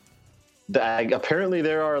 though. Apparently,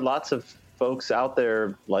 there are lots of folks out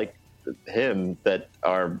there like him that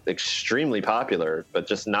are extremely popular, but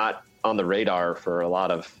just not on the radar for a lot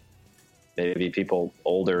of maybe people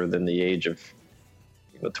older than the age of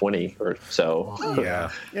 20 or so. Yeah,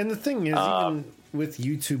 and the thing is, even with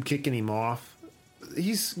YouTube kicking him off,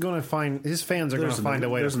 he's going to find his fans are going to find a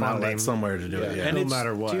way to find him somewhere to do it. Yeah. And no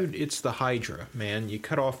matter what, dude, it's the Hydra, man. You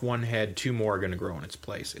cut off one head, two more are going to grow in its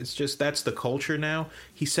place. It's just that's the culture now.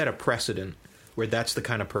 He set a precedent where that's the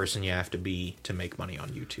kind of person you have to be to make money on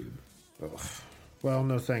YouTube. Ugh. Well,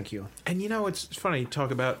 no, thank you. And it's funny, you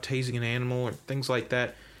talk about tasing an animal or things like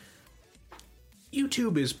that.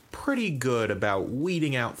 YouTube is pretty good about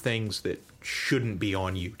weeding out things that shouldn't be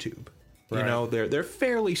on YouTube. Right. They're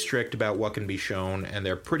fairly strict about what can be shown, and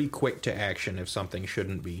they're pretty quick to action if something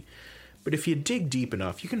shouldn't be. But if you dig deep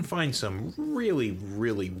enough, you can find some really,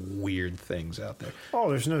 really weird things out there. Oh,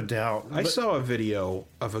 there's no doubt. I saw a video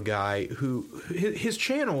of a guy who his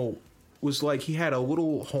channel was like he had a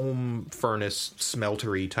little home furnace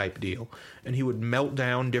smeltery type deal, and he would melt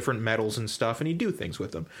down different metals and stuff, and he'd do things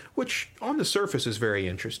with them, which on the surface is very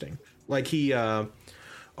interesting. Like he, I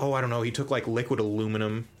don't know, he took like liquid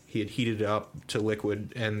aluminum, he had heated it up to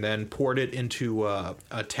liquid, and then poured it into a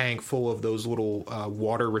tank full of those little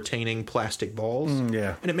water-retaining plastic balls.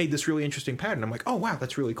 Yeah. And it made this really interesting pattern. I'm like, oh, wow,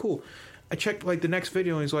 that's really cool. I checked like the next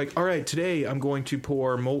video, and he's like, all right, today I'm going to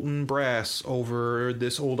pour molten brass over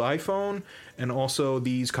this old iPhone and also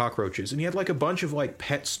these cockroaches. And he had like a bunch of like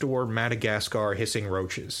pet store Madagascar hissing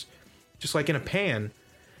roaches, just like in a pan.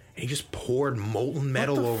 And he just poured molten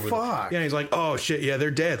metal over them. Yeah, and he's like, oh shit, yeah,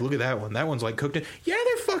 they're dead. Look at that one. That one's like cooked in. Yeah,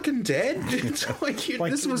 they're fucking dead. It's like,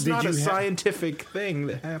 this was not a scientific thing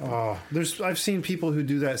that happened. Oh, I've seen people who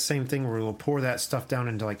do that same thing where they'll pour that stuff down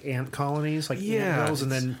into like ant colonies, like ant hills,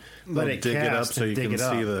 and then let it dig it up so you can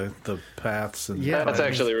see the the paths. And that's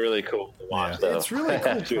actually really cool to watch. Though. It's really a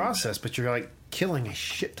cool process, but you're like killing a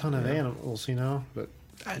shit ton of animals, you know. But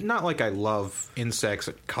not like I love insects,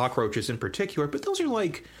 cockroaches in particular, but those are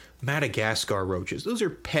like Madagascar roaches. Those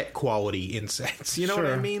are pet quality insects. You know what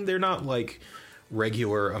I mean? They're not like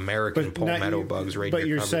regular American palmetto bugs. Right? But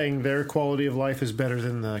you're saying their quality of life is better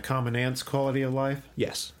than the common ant's quality of life?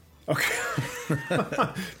 Yes. Okay.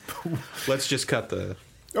 Let's just cut the.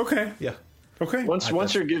 Okay. Yeah. Okay.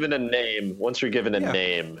 Once you're given a name,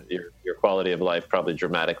 your quality of life probably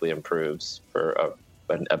dramatically improves for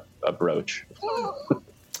a brooch.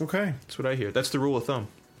 Okay. That's what I hear. That's the rule of thumb.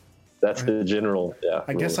 That's the general. Yeah.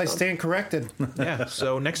 I guess I stand corrected. Yeah.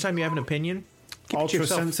 So next time you have an opinion, ultra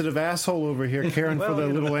sensitive asshole over here caring for the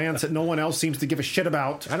little ants that no one else seems to give a shit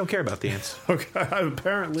about. I don't care about the ants. Okay.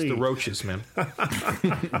 Apparently, it's the roaches, man.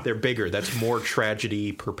 They're bigger. That's more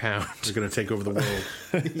tragedy per pound. They're going to take over the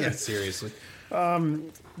world. Yeah, seriously.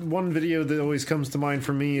 One video that always comes to mind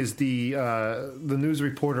for me is the news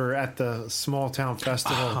reporter at the small town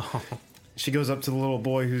festival. Oh. She goes up to the little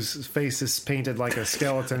boy whose face is painted like a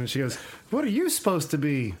skeleton, and she goes, "What are you supposed to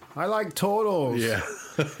be? I like turtles." Yeah.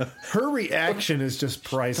 Her reaction is just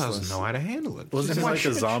priceless. She doesn't know how to handle it. Was it like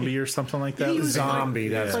a zombie or something like that? Zombie.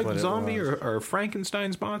 That's like what zombie it was. or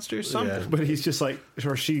Frankenstein's monster or something. Yeah. But he's just like,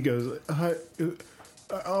 or she goes,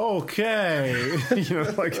 okay. You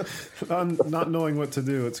know, like not knowing what to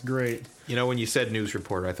do. It's great. You know, when you said news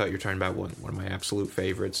reporter, I thought you were talking about one of my absolute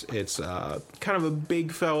favorites. It's kind of a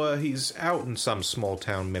big fella. He's out in some small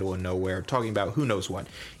town, middle of nowhere, talking about who knows what.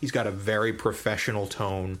 He's got a very professional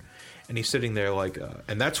tone, and he's sitting there like,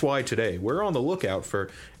 and that's why today we're on the lookout for,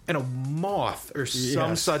 and a moth or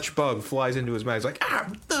some such bug flies into his mouth. He's like,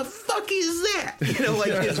 what the fuck is that? You know,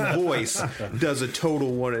 like his voice does a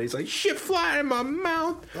total 180. He's like, shit flying in my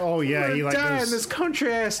mouth. Oh, yeah. He like die in this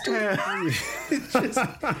country ass town.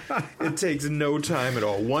 It takes no time at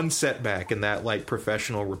all. One setback, and that like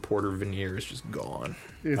professional reporter veneer is just gone.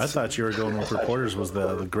 I thought you were going with reporters was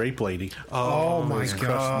the grape lady. Oh my God.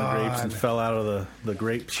 Crushing the grapes and fell out of the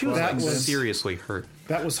grapes. She was seriously hurt.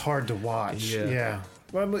 That was hard to watch. Yeah.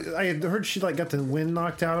 Well, I had heard she like got the wind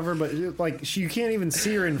knocked out of her, but like you can't even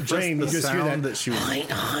see her in frame. You just sound hear that she was.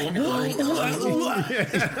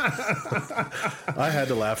 I had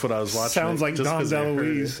to laugh when I was watching. Sounds like Don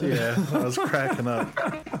DeLuise. Yeah, I was cracking up.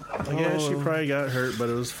 Yeah, she probably got hurt, but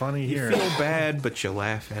it was funny here. You feel bad, but you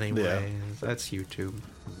laugh anyway. Yeah. That's YouTube.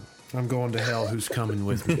 I'm going to hell. Who's coming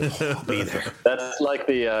with me? I'll be there. That's like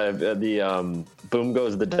the Boom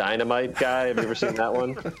Goes the Dynamite guy. Have you ever seen that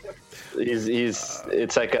one?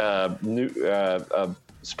 It's like a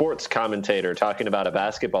sports commentator talking about a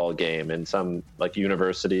basketball game in some like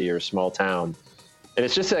university or small town. And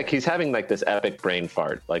it's just like he's having like this epic brain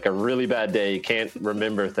fart, like a really bad day. He can't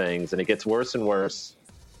remember things, and it gets worse and worse.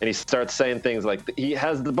 And he starts saying things like he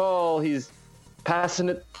has the ball, he's passing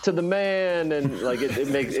it to the man, and like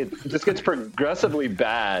it just gets progressively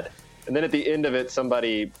bad. And then at the end of it,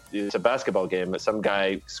 it's a basketball game, some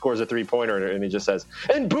guy scores a 3-pointer, and he just says,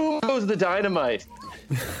 "And boom goes the dynamite."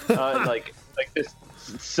 And like this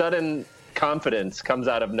sudden confidence comes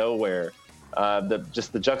out of nowhere.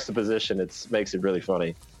 The juxtaposition, makes it really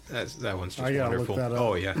funny. That one's just I gotta wonderful. look that up.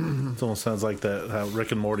 Oh yeah, It almost sounds like how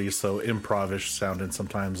Rick and Morty is so improvish sounding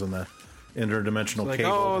sometimes in the interdimensional like,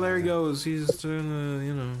 cable. oh, there he goes. He's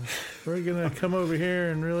doing We're gonna come over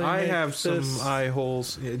here and really. I make have this. some eye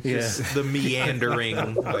holes. It's just the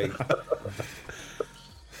meandering, like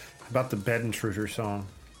About the bed intruder song.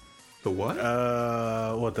 the what?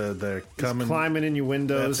 What the coming Climbing in your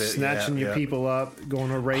windows, That's it, snatching your people up, going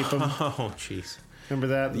to rape them. Oh, jeez. Remember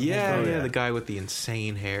that? Yeah, the guy with the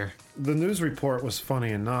insane hair. The news report was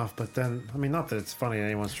funny enough, but then, I mean, not that it's funny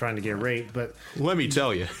anyone's trying to get raped, but Let me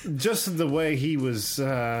tell you. just the way he was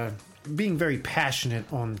being very passionate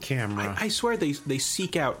on camera. I swear they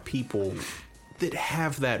seek out people that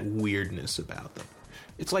have that weirdness about them.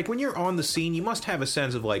 It's like when you're on the scene, you must have a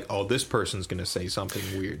sense of like, oh, this person's going to say something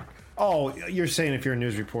weird. Oh, you're saying if you're a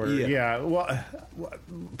news reporter. Yeah. Well,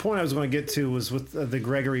 point I was going to get to was with the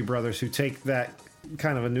Gregory brothers, who take that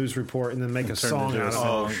kind of a news report and then make a song out of it.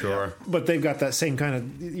 Oh, sure. But they've got that same kind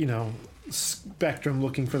of, spectrum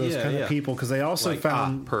looking for those kind of people, because they also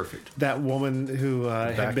found perfect that woman who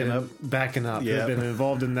had been backing up, who had been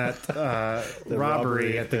involved in that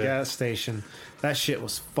robbery at the gas station. That shit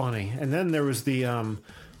was funny. And then there was the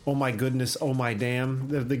oh my goodness, oh my damn,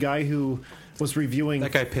 the guy who was reviewing.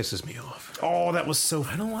 That guy pisses me off. Oh, that was so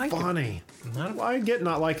I don't like funny. I get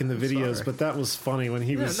not liking the videos, but that was funny when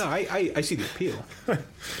he was. No, I see the appeal.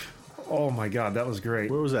 Oh my god, that was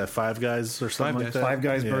great. Where was that? Five Guys or something like that? Five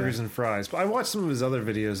Guys Burgers and Fries. But I watched some of his other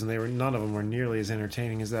videos, and none of them were nearly as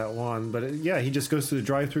entertaining as that one. But he just goes to the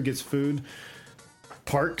drive-thru, gets food,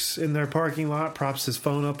 parks in their parking lot, props his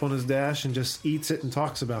phone up on his dash, and just eats it and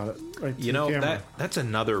talks about it. Right to the camera. That's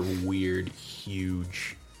another weird,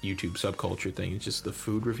 huge YouTube subculture thing. It's just the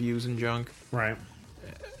food reviews and junk. Right.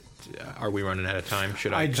 Are we running out of time?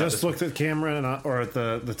 Should I just looked at the camera or at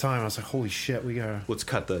the time. I was like, "Holy shit, we gotta." Let's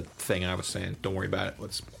cut the thing I was saying. Don't worry about it.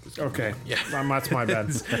 Let's okay. Yeah, that's my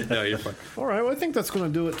bad. No, you're fine. All right. Well, I think that's going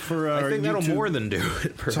to do it for our I think YouTube that'll more than do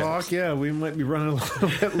it. Perhaps. Talk. Yeah, we might be running a little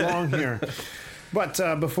bit long here.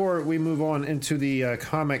 But before we move on into the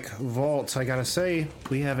comic vault, I gotta say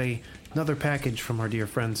we have another package from our dear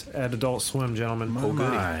friends at Adult Swim, gentlemen. Oh,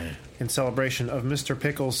 goody. In celebration of Mr.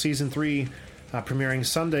 Pickles Season 3, premiering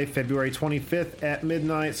Sunday, February 25th at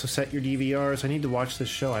midnight. So set your DVRs. I need to watch this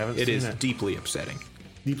show. I haven't seen it. It is deeply upsetting.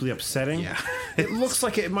 Deeply upsetting? Yeah. It looks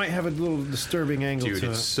like it might have a little disturbing angle to it. Dude,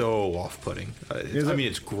 it's so off-putting.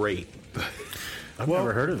 It's great. I've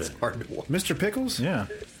never heard of it. It's hard to watch. Mr. Pickles? Yeah.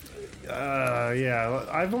 Yeah,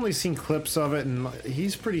 I've only seen clips of it, and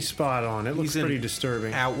he's pretty spot on. It looks pretty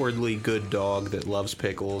disturbing. Outwardly good dog that loves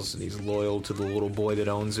pickles, and he's loyal to the little boy that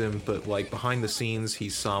owns him, but like behind the scenes,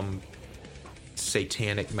 he's some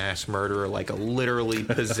satanic mass murderer, like a literally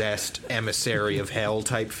possessed emissary of hell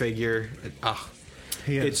type figure.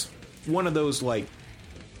 It's one of those like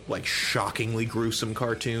shockingly gruesome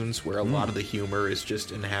cartoons where a lot of the humor is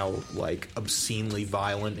just in how like obscenely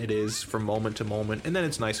violent it is from moment to moment, and then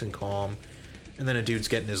it's nice and calm, and then a dude's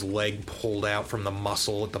getting his leg pulled out from the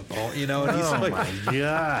muscle at the bone, and he's my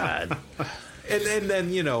god. And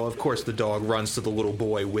then, of course, the dog runs to the little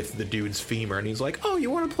boy with the dude's femur, and he's like, "Oh,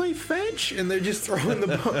 you want to play fetch?" And they're just throwing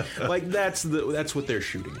the bone. Like that's what they're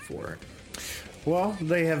shooting for. Well,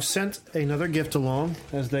 they have sent another gift along,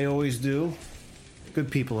 as they always do. Good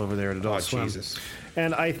people over there at Adult Swim. Jesus.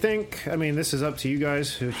 And I think, this is up to you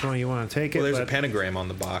guys, which one you want to take it. Well, there's a pentagram on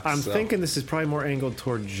the box. I'm thinking this is probably more angled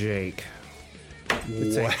toward Jake.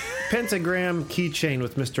 It's a pentagram keychain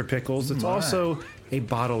with Mr. Pickles. It's also a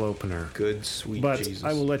bottle opener. Good, sweet but Jesus.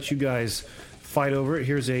 I will let you guys fight over it.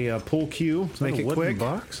 Here's a pull cue. Make it quick.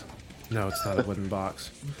 Box? No, it's not a wooden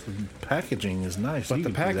box. The packaging is nice. But the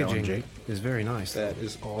packaging is very nice. That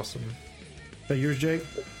is awesome. Is that yours, Jake?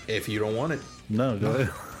 If you don't want it. No, go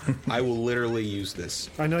ahead. I will literally use this.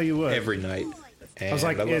 I know you would. Every night. And I was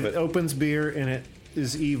like, it opens beer and it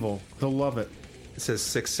is evil. He'll love it. It says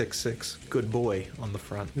 666, good boy, on the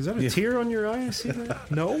front. Is that a tear on your eye? I see that.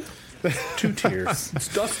 No. 2 tears. It's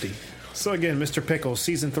dusty. So again, Mr. Pickles,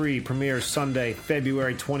 Season 3 premieres Sunday,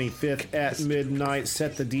 February 25th at midnight.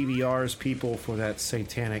 Set the DVRs, people, for that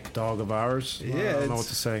satanic dog of ours. Yeah, I don't know what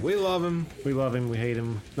to say. We love him. We love him. We hate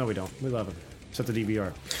him. No, we don't. We love him. Set the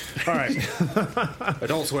DVR. All right.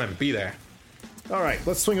 Adult Swim, be there. All right,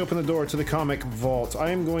 let's swing open the door to the comic vault.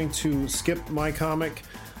 I am going to skip my comic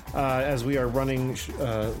as we are running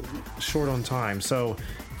short on time. So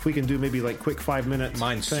if we can do maybe like quick 5 minutes.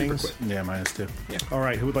 Mine's things. super quick. Yeah, mine is too. Yeah. All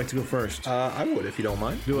right, who would like to go first? I would, if you don't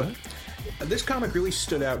mind. Do it. This comic really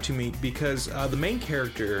stood out to me because the main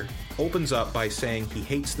character opens up by saying he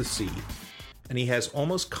hates the sea. And he has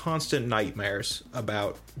almost constant nightmares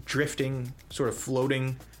about drifting, sort of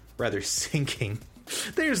floating, rather sinking.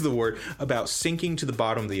 There's the word, about sinking to the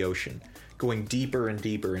bottom of the ocean, going deeper and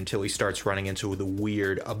deeper until he starts running into the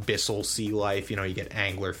weird abyssal sea life. You get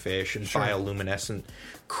anglerfish and bioluminescent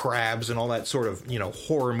crabs and all that sort of,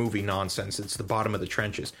 horror movie nonsense. It's the bottom of the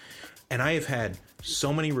trenches. And I have had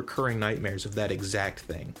so many recurring nightmares of that exact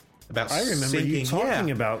thing. About I remember sinking, you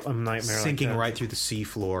talking about a nightmare sinking like that. right through the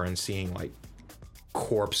seafloor and seeing, like,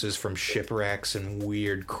 corpses from shipwrecks and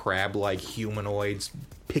weird crab-like humanoids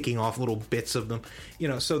picking off little bits of them.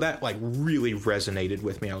 So that, like, really resonated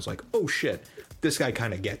with me. I was like, oh, shit. this guy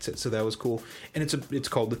kind of gets it, so that was cool. And it's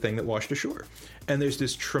called The Thing That Washed Ashore. And there's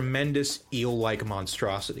this tremendous eel-like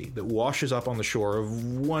monstrosity that washes up on the shore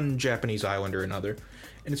of one Japanese island or another.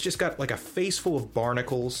 And it's just got like a face full of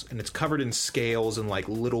barnacles, and it's covered in scales and like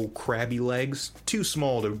little crabby legs, too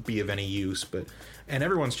small to be of any use, and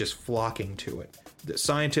everyone's just flocking to it. The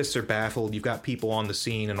scientists are baffled, you've got people on the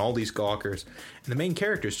scene and all these gawkers, and the main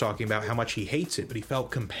character's talking about how much he hates it, but he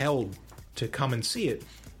felt compelled to come and see it.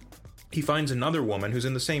 He finds another woman who's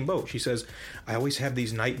in the same boat. She says, I always have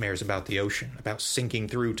these nightmares about the ocean, about sinking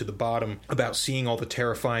through to the bottom, about seeing all the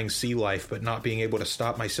terrifying sea life, but not being able to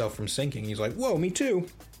stop myself from sinking. He's like, whoa, me too.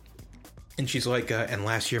 And she's like, and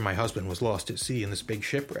last year my husband was lost at sea in this big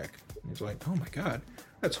shipwreck. And he's like, oh my God,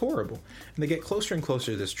 that's horrible. And they get closer and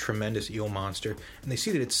closer to this tremendous eel monster, and they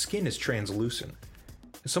see that its skin is translucent.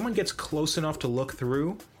 And someone gets close enough to look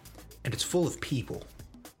through, and it's full of people.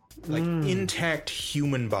 Like intact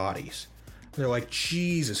human bodies. They're like,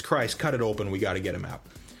 Jesus Christ, cut it open, we gotta get him out.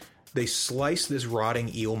 They slice this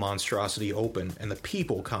rotting eel monstrosity open, and the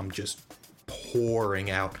people come just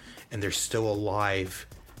pouring out, and they're still alive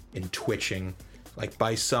and twitching. Like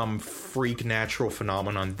by some freak natural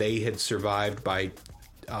phenomenon, they had survived by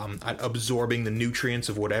absorbing the nutrients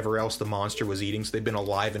of whatever else the monster was eating, so they've been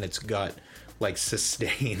alive in its gut, like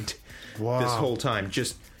sustained this whole time.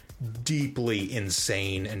 Just deeply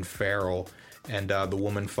insane and feral, and the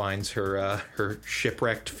woman finds her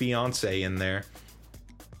shipwrecked fiance in there,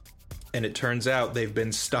 and it turns out they've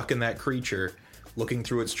been stuck in that creature, looking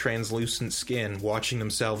through its translucent skin, watching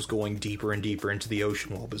themselves going deeper and deeper into the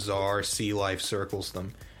ocean while bizarre sea life circles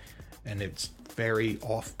them, and it's very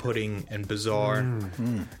off-putting and bizarre,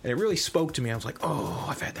 and it really spoke to me. I was like, oh,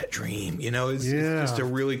 I've had that dream, it's just a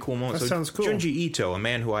really cool moment. That sounds cool. Junji Ito, a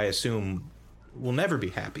man who I assume will never be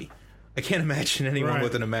happy. I can't imagine anyone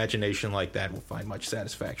with an imagination like that will find much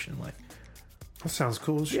satisfaction in life. That sounds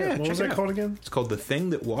cool as shit. Yeah, what was that called again? It's called The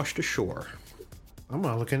Thing That Washed Ashore. I'm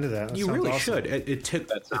gonna look into that. You really awesome. should. It took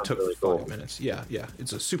really 5 minutes. Yeah.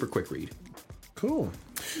 It's a super quick read. Cool.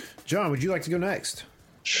 John, would you like to go next?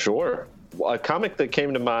 Sure. Well, a comic that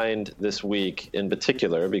came to mind this week in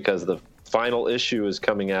particular, because the final issue is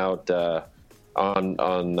coming out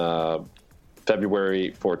on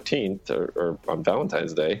February 14th or on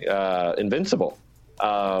Valentine's Day, Invincible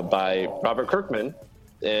by Robert Kirkman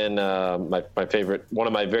and one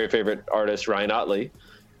of my very favorite artists, Ryan Otley.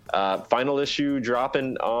 Final issue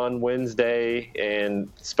dropping on Wednesday, and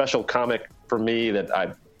special comic for me that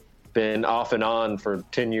I've been off and on for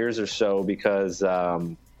 10 years or so, because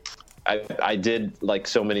I did, like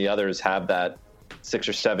so many others, have that 6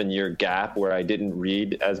 or 7 year gap where I didn't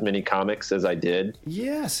read as many comics as I did.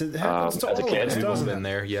 Yes, it happens to as a all kid. of us, doesn't it? In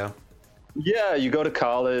there, yeah. Yeah, you go to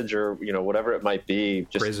college or whatever it might be,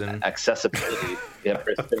 just prison accessibility. Yeah,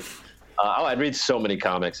 prison. I'd read so many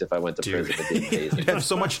comics if I went to prison. You'd have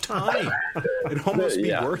so much time. It'd almost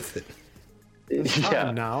be worth it.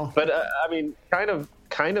 Yeah, now. But I mean, kind of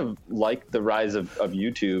like the rise of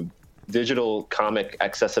YouTube, digital comic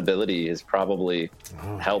accessibility has probably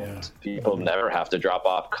helped people never have to drop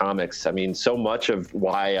off comics. I mean, so much of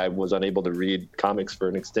why I was unable to read comics for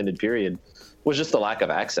an extended period was just the lack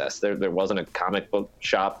of access. There wasn't a comic book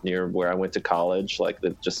shop near where I went to college. Like,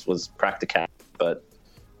 that just was practical.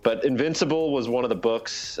 But Invincible was one of the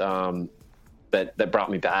books that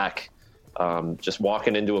brought me back. Just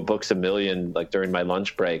walking into a Books A Million, like during my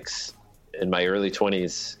lunch breaks in my early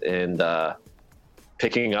 20s, and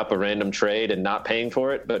picking up a random trade and not paying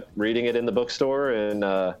for it, but reading it in the bookstore. And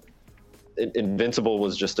Invincible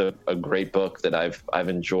was just a great book that I've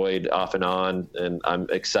enjoyed off and on, and I'm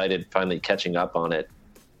excited finally catching up on it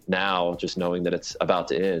now, just knowing that it's about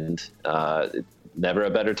to end. Never a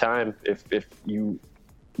better time if you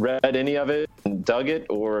read any of it and dug it,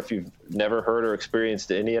 or if you've never heard or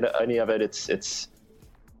experienced any of it. It's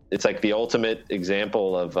like the ultimate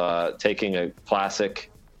example of taking a classic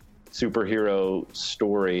superhero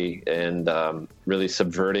story and really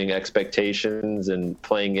subverting expectations and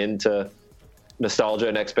playing into nostalgia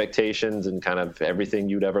and expectations and kind of everything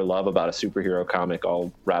you'd ever love about a superhero comic,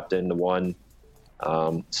 all wrapped into one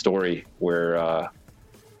story where a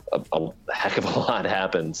heck of a lot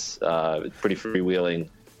happens. Pretty freewheeling,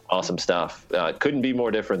 awesome stuff. Couldn't be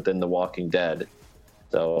more different than The Walking Dead.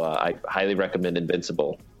 So I highly recommend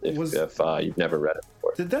Invincible if you've never read it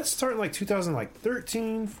before. Did that start in like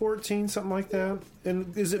 2013, 14, something like that?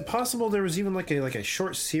 And is it possible there was even like a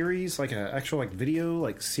short series, like an actual like video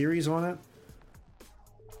like series on it?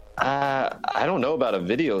 I don't know about a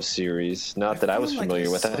video series, not that I was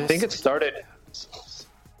familiar with. I think it started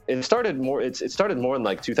more in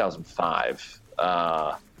like 2005.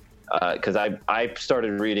 because I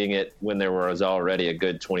started reading it when there was already a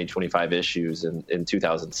good 25 issues in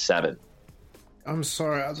 2007. I'm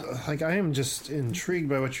sorry. I am just intrigued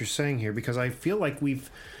by what you're saying here because I feel like we've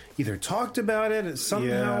either talked about it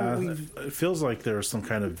somehow. Yeah, it feels like there was some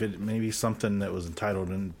kind of maybe something that was entitled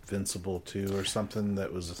Invincible 2 or something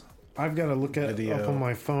that was. I've got to look at it up on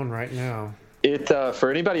my phone right now. It for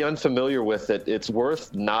anybody unfamiliar with it, it's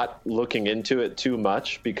worth not looking into it too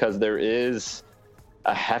much because there is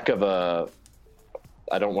a heck of a,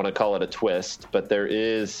 I don't want to call it a twist, but there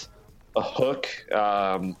is a hook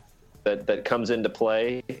that comes into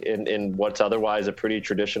play in what's otherwise a pretty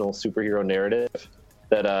traditional superhero narrative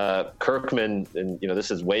that Kirkman, and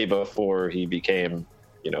this is way before he became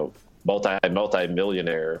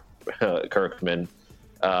multi-millionaire Kirkman,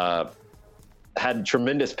 had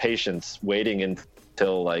tremendous patience waiting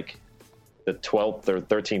until like the 12th or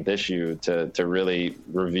 13th issue to really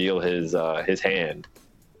reveal his hand.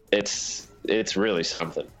 It's really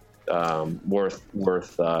something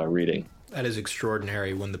worth reading. That is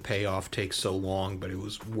extraordinary when the payoff takes so long, but it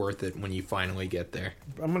was worth it when you finally get there.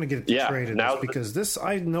 I'm going to get it traded because this,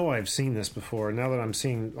 I know I've seen this before. Now that I'm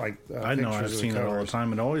seeing I know I've seen it all the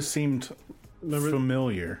time. It always seemed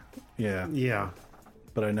familiar. Yeah. Yeah.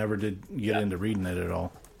 But I never did get into reading it at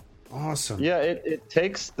all. Awesome. Yeah, it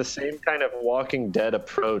takes the same kind of Walking Dead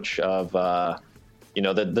approach of,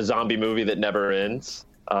 the zombie movie that never ends.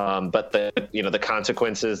 But the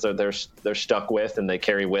consequences that they're stuck with and they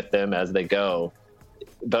carry with them as they go,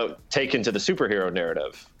 but taken to the superhero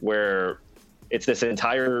narrative where it's this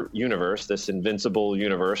entire universe, this invincible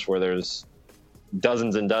universe where there's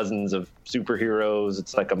dozens and dozens of superheroes.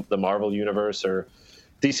 It's like the Marvel universe or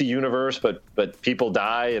DC universe, but people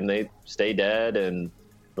die and they stay dead and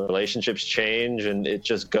relationships change and it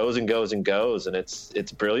just goes and goes and goes. And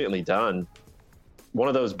it's brilliantly done. One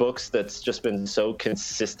of those books that's just been so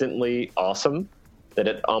consistently awesome that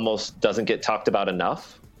it almost doesn't get talked about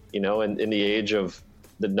enough, in the age of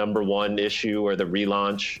the number one issue or the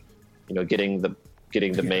relaunch, getting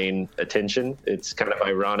the main attention. It's kind of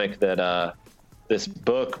ironic that this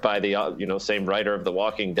book by the same writer of The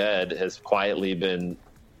Walking Dead has quietly been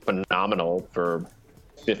phenomenal for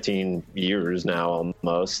 15 years now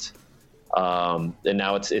almost. And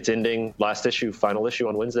now it's ending final issue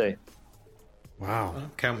on Wednesday. Wow.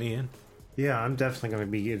 Count me in. Yeah, I'm definitely going to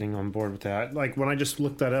be getting on board with that. Like, when I just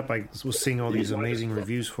looked that up, I was seeing all these amazing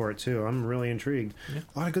reviews for it, too. I'm really intrigued. Yeah.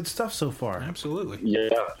 A lot of good stuff so far. Absolutely. Yeah.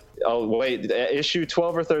 Oh, wait. Issue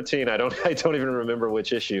 12 or 13, I don't even remember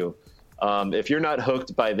which issue. If you're not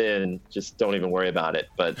hooked by then, just don't even worry about it.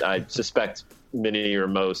 But I suspect many or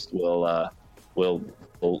most will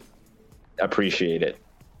appreciate it.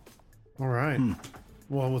 All right.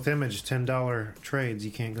 Well, with Image, $10 trades,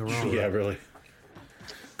 you can't go wrong. Yeah, really.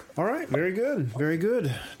 All right, very good, very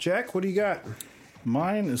good. Jack, what do you got?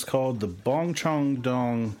 Mine is called the Bong Chong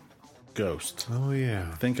Dong Ghost. Oh, yeah.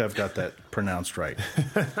 I think I've got that pronounced right.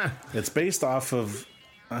 It's based off of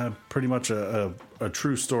pretty much a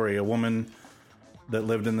true story. A woman that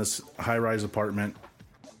lived in this high-rise apartment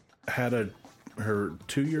had her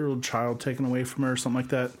 2-year-old child taken away from her or something like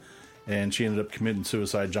that, and she ended up committing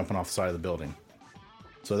suicide jumping off the side of the building.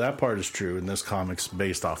 So that part is true, and this comic's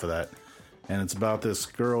based off of that. And it's about this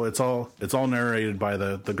girl. It's all narrated by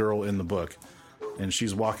the girl in the book. And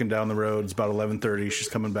she's walking down the road. It's about 11:30. She's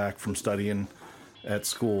coming back from studying at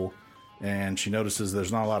school, and she notices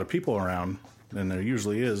there's not a lot of people around, and there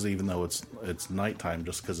usually is, even though it's nighttime,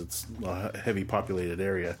 just because it's a heavy populated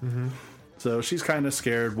area. Mm-hmm. So she's kind of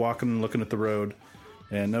scared, walking and looking at the road,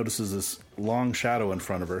 and notices this long shadow in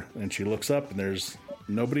front of her. And she looks up, and there's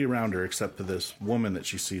nobody around her except for this woman that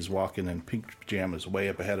she sees walking in pink pajamas way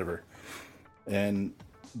up ahead of her. And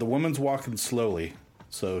the woman's walking slowly,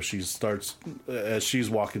 so as she's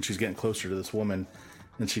walking, she's getting closer to this woman,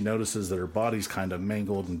 and she notices that her body's kind of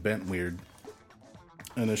mangled and bent weird.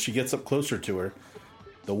 And as she gets up closer to her,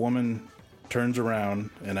 the woman turns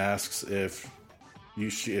around and asks have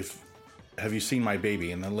you seen my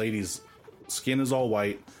baby? And the lady's skin is all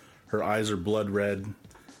white, her eyes are blood red,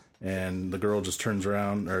 and the girl just turns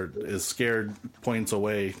around, or is scared, points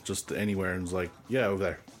away just anywhere, and is like, yeah, over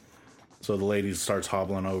there. So the lady starts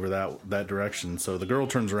hobbling over that direction. So the girl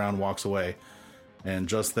turns around, walks away, and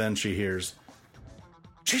just then she hears,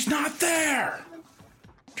 "She's not there!"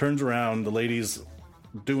 Turns around, the lady's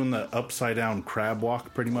doing the upside down crab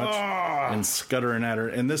walk pretty much, and scuttering at her.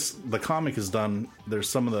 And the comic is done, there's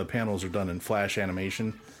some of the panels are done in flash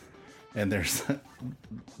animation, and there's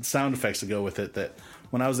sound effects that go with it that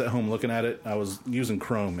when I was at home looking at it, I was using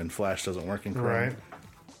Chrome, and Flash doesn't work in Chrome. Right. Mm-hmm.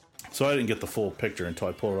 So I didn't get the full picture until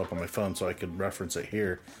I pulled it up on my phone so I could reference it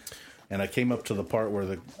here. and I came up to the part where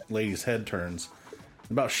the lady's head turns.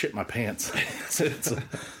 About shit my pants. It's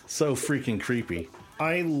so freaking creepy.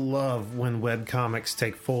 I love when webcomics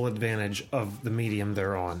take full advantage of the medium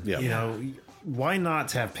they're on. Yeah. You know, why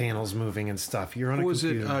not have panels moving and stuff? You're on a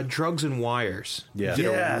computer. Was it Drugs and Wires? Yeah. Did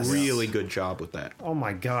Yes. a really good job with that. Oh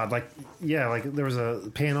my God. Like there was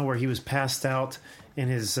a panel where he was passed out in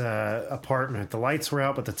his apartment. The lights were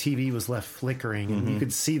out, but the TV was left flickering. And you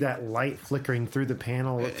could see that light flickering through the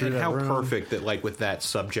panel, through And that how room. perfect that, like, with that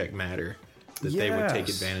subject matter, that they would take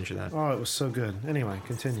Yes. advantage of that. Oh, it was so good. Anyway,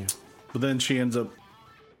 continue. But then she ends up,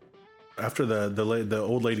 after the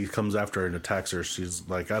old lady comes after her and attacks her, she's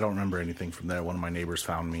like, I don't remember anything from there. One of my neighbors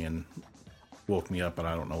found me and woke me up, and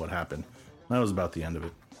I don't know what happened. That was about the end of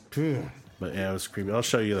it. Phew. But yeah, it was creepy. I'll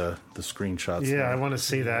show you the screenshots. Yeah, there. I want to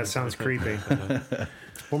see that. It sounds creepy.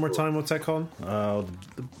 One more time, what's that called? The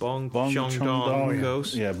Bong Bong Chung Chung Dong Dong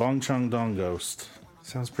Ghost. Yeah, Bong Chung Dong Ghost.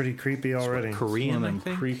 Sounds pretty creepy already. Korean, One I of them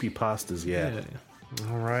think. creepy pastas, yeah.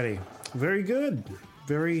 Alrighty. Very good.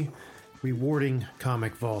 Very rewarding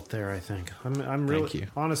comic vault there, I think. I'm really Thank you.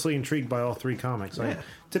 honestly intrigued by all three comics. I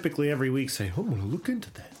typically every week say, I'm going to look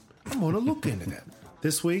into that. I'm going to look into that.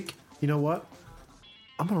 This week, you know what?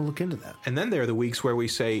 I'm going to look into that. And then there are the weeks where we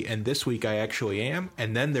say, and this week I actually am.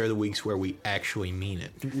 And then there are the weeks where we actually mean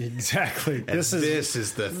it. Exactly. And this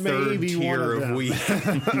is the third maybe one tier of of them. week.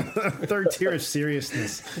 Third tier of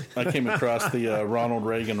seriousness. I came across the Ronald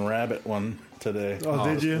Reagan rabbit one today. Oh,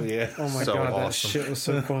 did you? Yeah. Oh my So God, that awesome. shit was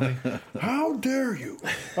so funny. How dare you?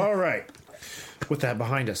 All right. With that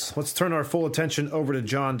behind us, let's turn our full attention over to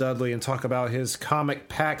John Dudley and talk about his comic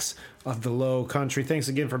packs of the Lowcountry. Thanks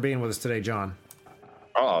again for being with us today, John.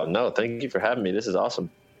 Oh, no, thank you for having me. This is awesome.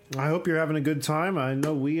 I hope you're having a good time. I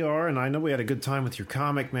know we are, and I know we had a good time with your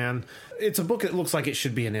comic, man. It's a book that looks like it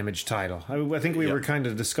should be an Image title. I think we were kind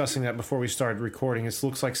of discussing that before we started recording. It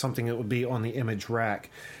looks like something that would be on the Image rack.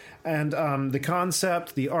 And the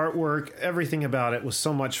concept, the artwork, everything about it was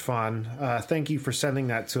so much fun. Thank you for sending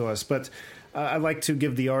that to us. But I'd like to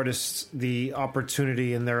give the artists the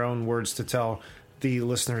opportunity in their own words to tell the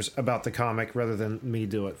listeners about the comic rather than me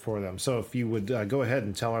do it for them. So if you would go ahead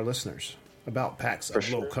and tell our listeners about Packs of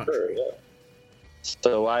Lowcountry. Sure, yeah.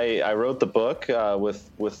 So I wrote the book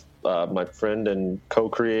with my friend and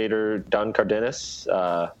co-creator Don Cardenas.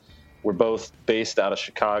 We're both based out of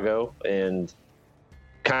Chicago, and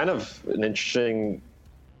kind of an interesting,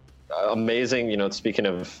 amazing, speaking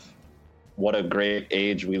of what a great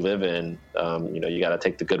age we live in, you got to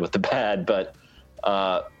take the good with the bad, but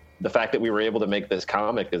the fact that we were able to make this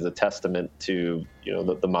comic is a testament to,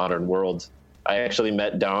 the modern world. I actually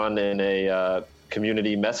met Don in a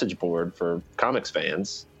community message board for comics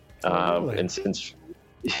fans. Really? And since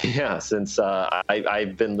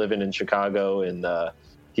I've been living in Chicago, and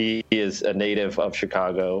he is a native of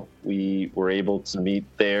Chicago, we were able to meet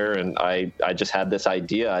there, and I just had this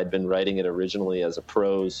idea. I'd been writing it originally as a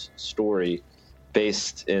prose story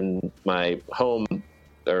based in my home,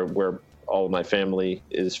 or where all of my family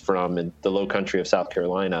is from, in the Lowcountry of South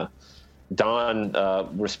Carolina. Don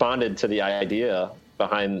responded to the idea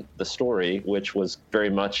behind the story, which was very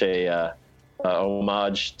much a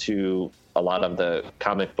homage to a lot of the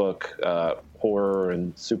comic book horror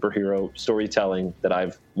and superhero storytelling that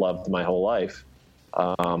I've loved my whole life.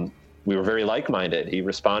 We were very like-minded. He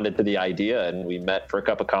responded to the idea, and we met for a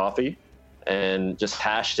cup of coffee and just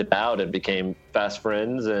hashed it out and became fast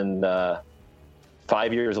friends. And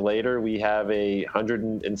 5 years later, we have a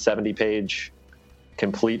 170-page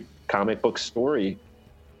complete comic book story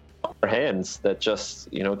on our hands that just,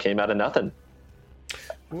 came out of nothing.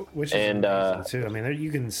 Which is amazing too. I mean, you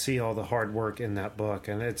can see all the hard work in that book,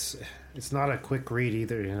 and it's not a quick read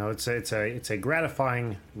either. It's a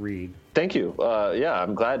gratifying read. Thank you.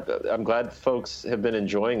 I'm glad folks have been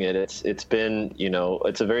enjoying it. It's been,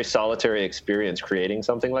 it's a very solitary experience creating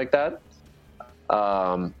something like that.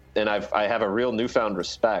 And I have a real newfound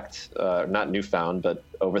respect, not newfound, but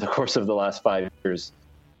over the course of the last 5 years,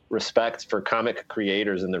 respect for comic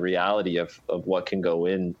creators and the reality of what can go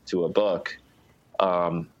into a book.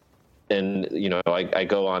 And I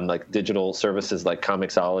go on like digital services like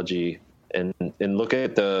Comixology and look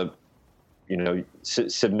at the,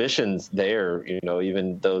 submissions there,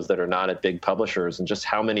 even those that are not at big publishers, and just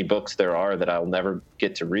how many books there are that I'll never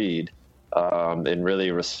get to read, and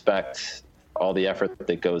really respect all the effort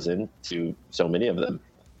that goes into so many of them.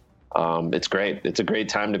 It's great. It's a great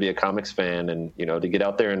time to be a comics fan, and, to get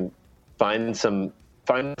out there and find some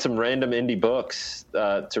random indie books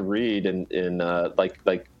to read, and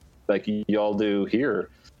like you all do here.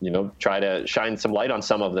 Try to shine some light on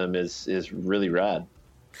some of them is really rad.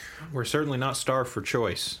 We're certainly not starved for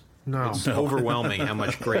choice. No. It's overwhelming how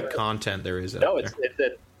much great content there is out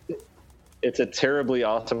there. It's a terribly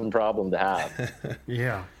awesome problem to have.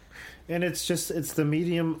 Yeah. And it's the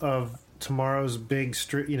medium of tomorrow's big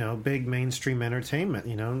mainstream entertainment.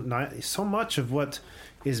 Not so much of what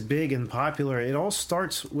is big and popular. It all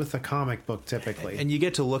starts with a comic book, typically. And you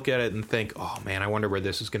get to look at it and think, "Oh man, I wonder where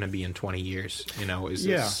this is going to be in 20 years."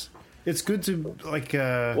 This? It's good to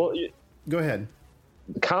go ahead.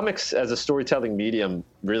 Comics as a storytelling medium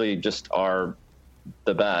really just are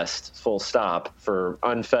the best. Full stop, for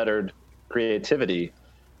unfettered creativity.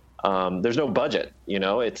 There's no budget,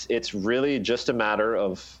 it's really just a matter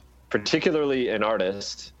of, particularly an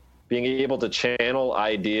artist, being able to channel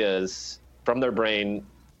ideas from their brain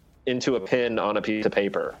into a pen on a piece of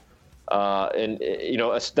paper.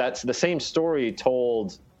 That's the same story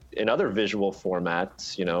told in other visual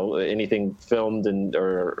formats, anything filmed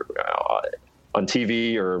or on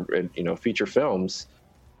TV or, feature films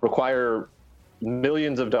require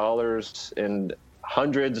millions of dollars and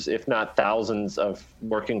hundreds, if not thousands, of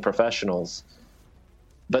working professionals.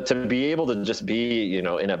 But to be able to just be, in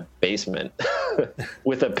a basement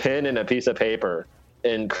with a pen and a piece of paper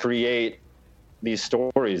and create these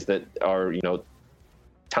stories that are,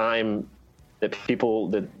 time that people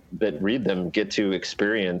that read them get to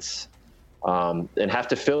experience, and have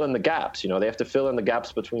to fill in the gaps. They have to fill in the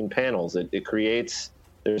gaps between panels. It creates,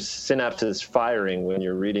 there's synapses firing when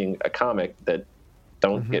you're reading a comic that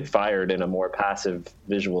don't get fired in a more passive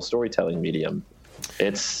visual storytelling medium.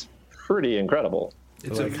 It's pretty incredible.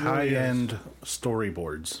 It's like high-end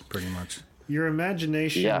storyboards, pretty much. Your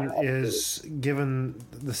imagination is given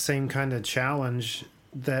the same kind of challenge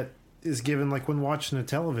that is given like when watching a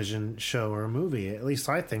television show or a movie. At least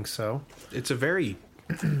I think so. It's a very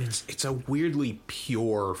it's a weirdly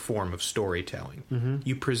pure form of storytelling. Mm-hmm.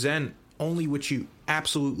 You present only what you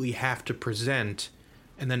absolutely have to present,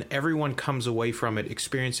 and then everyone comes away from it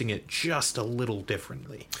experiencing it just a little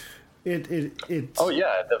differently. Oh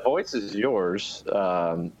yeah, the voice is yours.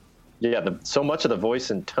 So much of the voice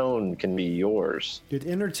and tone can be yours. It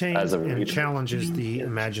entertains and challenges the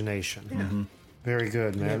imagination. Yeah. Mm-hmm. Very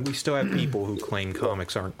good, man. Yeah, we still have people who claim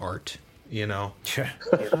comics aren't art. Yeah.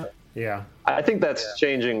 I think that's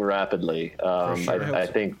changing rapidly. Sure. I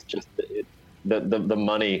think just the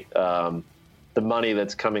money,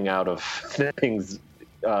 that's coming out of things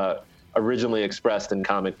originally expressed in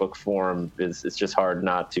comic book form it's just hard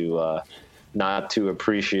not to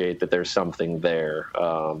appreciate that there's something there,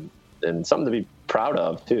 and something to be proud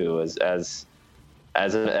of too. As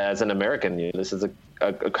an American, this is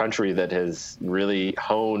a country that has really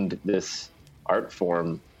honed this art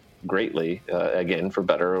form greatly, again, for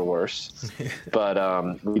better or worse. But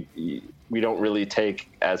we don't really take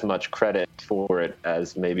as much credit for it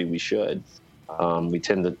as maybe we should. We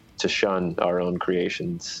tend to shun our own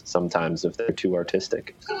creations sometimes if they're too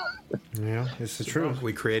artistic. Yeah, it's the truth.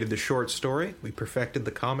 We created the short story. We perfected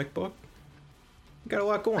the comic book. We got a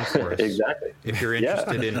lot going for us. Exactly. If you're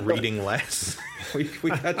interested in reading less, we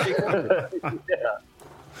got you covered. Yeah.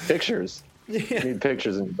 Pictures. You need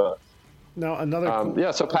pictures in your book. Now another.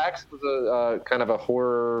 So PAX was a kind of a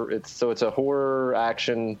horror. It's a horror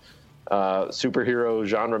action superhero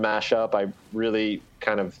genre mashup. I really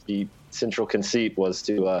kind of the central conceit was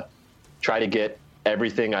to try to get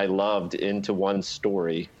everything I loved into one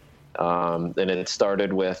story, and it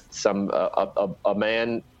started with a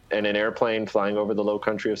man in an airplane flying over the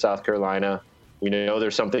Lowcountry of South Carolina. We know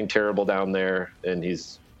there's something terrible down there, and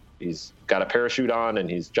he's got a parachute on and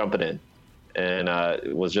he's jumping in. And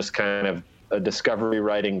it was just kind of a discovery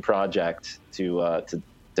writing project to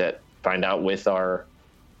find out with our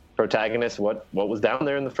protagonist what was down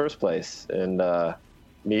there in the first place. And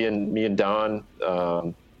me and Don,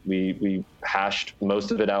 we hashed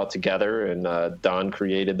most of it out together, and Don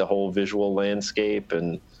created the whole visual landscape,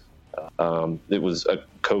 and it was a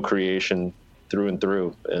co-creation through and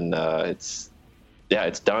through. And it's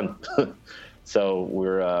done. So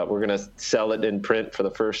we're going to sell it in print for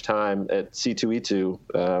the first time at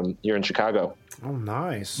C2E2 here in Chicago. Oh,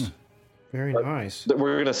 nice. Very nice.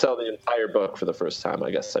 We're going to sell the entire book for the first time,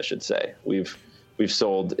 I guess I should say. We've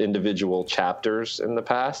sold individual chapters in the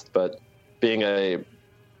past, but being a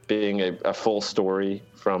full story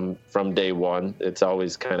from day one, it's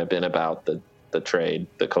always kind of been about the trade,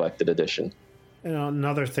 the collected edition.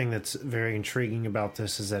 Another thing that's very intriguing about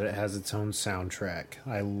this is that it has its own soundtrack.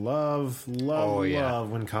 I love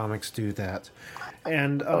when comics do that.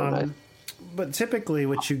 And nice. But typically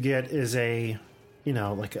what you get is a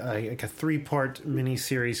 3-part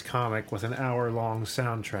miniseries comic with an hour-long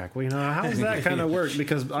soundtrack. Well, how does that kind of work?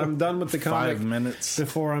 Because I'm done with the comic 5 minutes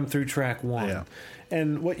before I'm through track 1. Yeah.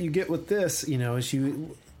 And what you get with this, is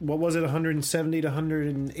what was it, 170 to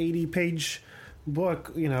 180 page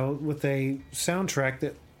book, with a soundtrack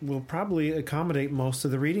that will probably accommodate most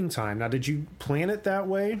of the reading time. Now, did you plan it that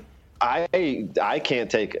way? I can't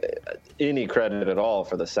take any credit at all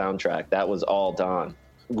for the soundtrack. That was all Don.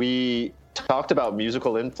 We talked about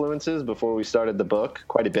musical influences before we started the book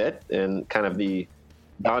quite a bit, and kind of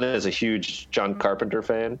Don is a huge John Carpenter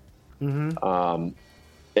fan, and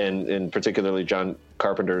particularly John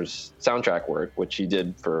Carpenter's soundtrack work, which he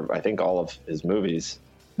did for, I think, all of his movies.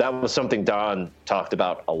 That was something Don talked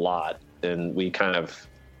about a lot, and we kind of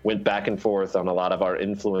went back and forth on a lot of our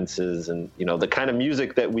influences, and the kind of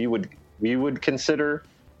music that we would consider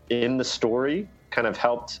in the story kind of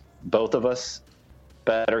helped both of us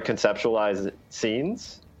better conceptualize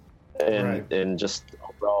scenes and just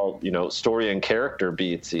overall story and character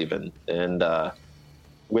beats even. And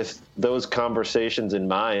with those conversations in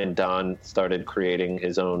mind, Don started creating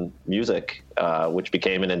his own music, which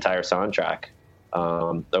became an entire soundtrack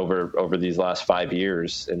over these last 5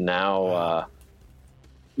 years. And now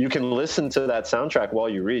you can listen to that soundtrack while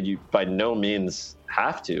you read. You by no means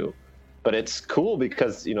have to, but it's cool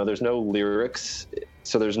because there's no lyrics,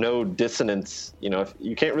 so there's no dissonance. If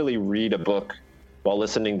you can't really read a book while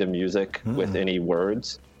listening to music with any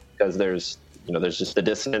words, because there's just the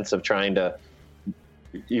dissonance of trying to,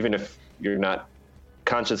 even if you're not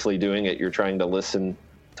consciously doing it, you're trying to listen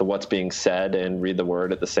to what's being said and read the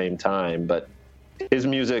word at the same time. But his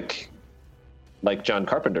music, like John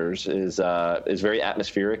Carpenter's, is very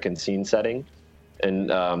atmospheric and scene setting,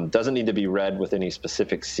 and doesn't need to be read with any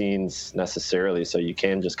specific scenes necessarily. So you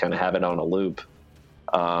can just kind of have it on a loop,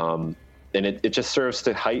 and it just serves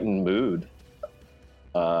to heighten mood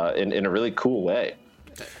in a really cool way.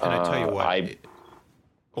 And I tell you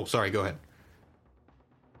what, sorry, go ahead.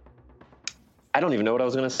 I don't even know what I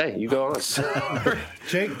was going to say. You go on.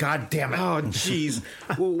 Jake, God damn it. Oh, jeez.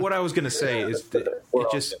 Well, what I was going to say is that it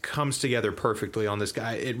just comes together perfectly on this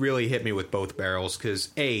guy. It really hit me with both barrels because,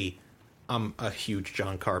 I'm a huge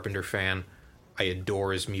John Carpenter fan. I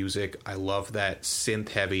adore his music. I love that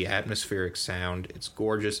synth-heavy, atmospheric sound. It's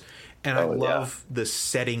gorgeous. And I love the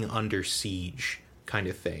setting under siege kind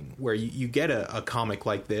of thing, where you get a comic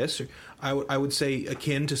like this, I would say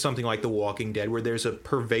akin to something like The Walking Dead, where there's a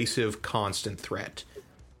pervasive, constant threat.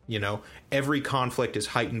 Every conflict is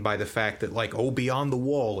heightened by the fact that, beyond the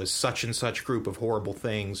wall is such and such group of horrible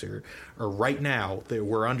things, or right now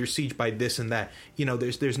we're under siege by this and that.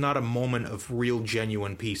 There's not a moment of real,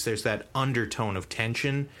 genuine peace. There's that undertone of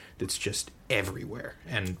tension that's just everywhere,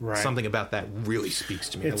 and something about that really speaks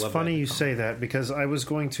to me. It's funny you say that, because I was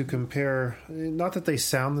going to compare, not that they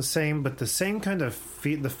sound the same, but the same kind of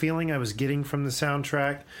the feeling I was getting from the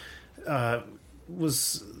soundtrack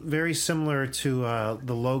was very similar to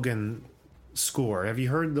the Logan score. Have you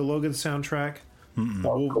heard the Logan soundtrack?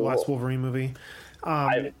 Last Wolverine movie.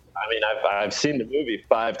 I've seen the movie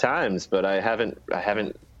 5 times, but I haven't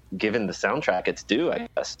given the soundtrack its due, I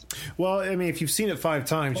guess. Well, if you've seen it 5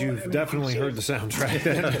 times, you've definitely heard the soundtrack.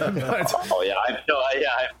 Then.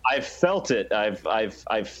 I've felt it.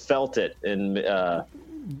 I've felt it, and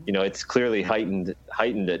it's clearly heightened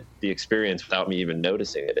it, the experience, without me even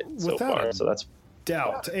noticing it so far. So that's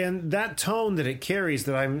doubt, and that tone that it carries,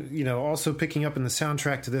 that I'm also picking up in the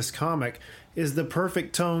soundtrack to this comic, is the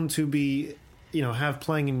perfect tone to be have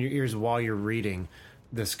playing in your ears while you're reading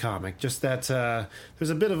this comic. Just that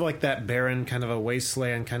there's a bit of that barren kind of a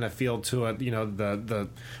wasteland kind of feel to it. The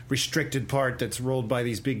restricted part that's rolled by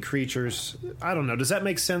these big creatures. I don't know. Does that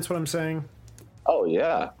make sense? What I'm saying? Oh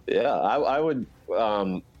yeah. I would.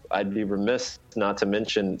 I'd be remiss not to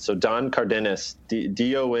mention. So Don Cardenas, Don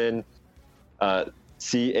Cardenas.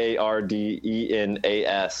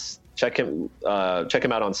 Check him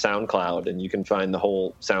out on SoundCloud, and you can find the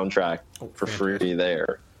whole soundtrack for free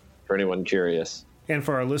there for anyone curious. And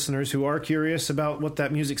for our listeners who are curious about what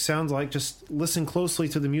that music sounds like, just listen closely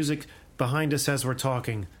to the music behind us as we're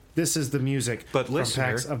talking. This is the music. But from listener,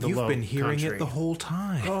 Packs of the you've Low been hearing Country. it the whole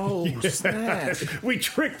time. Oh, snap. We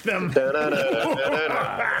tricked them.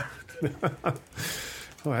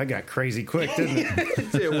 Oh, that got crazy quick, didn't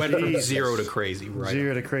it? It went from 0 to crazy, right?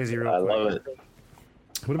 0 to crazy real quick. I love it.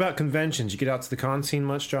 What about conventions? You get out to the con scene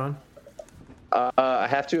much, John? I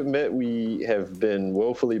have to admit, we have been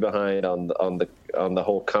woefully behind on the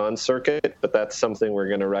whole con circuit, but that's something we're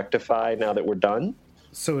going to rectify now that we're done.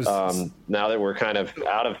 So now that we're kind of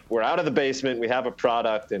out of the basement, we have a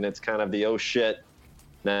product, and it's kind of the oh shit.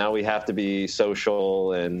 Now we have to be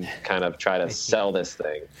social and kind of try to sell this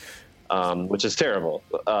thing, which is terrible.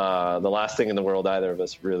 The last thing in the world either of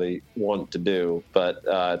us really want to do. But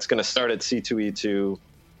it's going to start at C2E2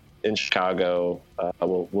 in Chicago.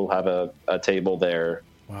 We'll have a table there.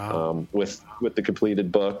 with the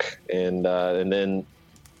completed book, and then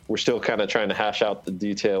we're still kind of trying to hash out the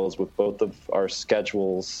details with both of our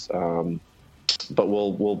schedules. But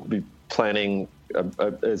we'll be planning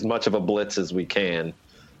as much of a blitz as we can.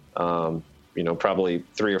 Probably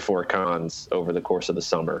 3 or 4 cons over the course of the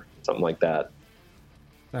summer, something like that.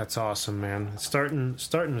 That's awesome, man. Starting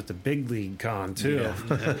with the big league con too. Yeah.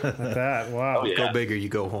 Like that, wow. Oh, yeah. Go big or you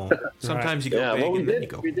go home. Sometimes you go big and then you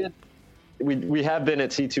go home. We have been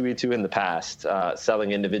at C2E2 in the past,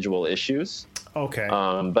 selling individual issues. Okay.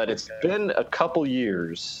 But it's been a couple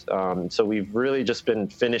years, so we've really just been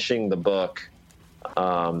finishing the book.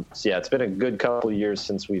 It's been a good couple years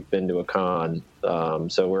since we've been to a con.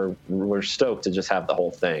 So we're stoked to just have the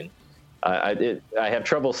whole thing. I have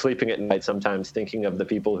trouble sleeping at night sometimes thinking of the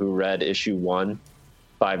people who read issue 1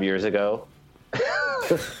 5 years ago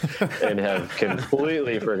and have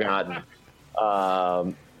completely forgotten.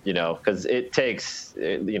 Because it takes,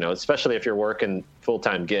 especially if you're working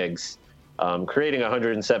full-time gigs, creating a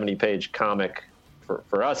 170-page comic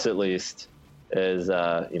for us at least is,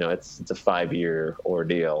 it's a 5-year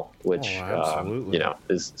ordeal, which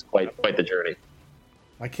is quite the journey.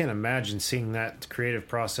 I can't imagine seeing that creative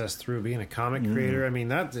process through being a comic creator. I mean,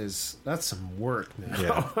 that's some work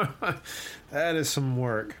now. Yeah. That is some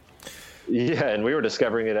work. Yeah, and we were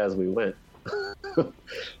discovering it as we went.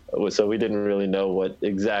 So we didn't really know what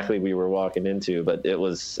exactly we were walking into, but it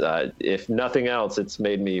was, if nothing else, it's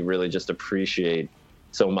made me really just appreciate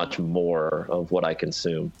so much more of what I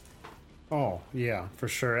consume. Oh, yeah, for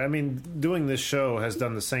sure. I mean, doing this show has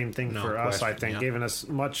done the same thing for us, I think, giving us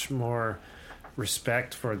much more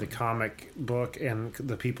respect for the comic book and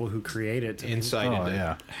the people who create it. Insight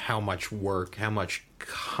into how much work, how much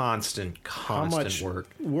constant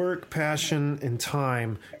work, passion, and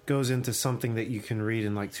time goes into something that you can read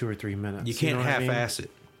in like 2 or 3 minutes. You can't half-ass it.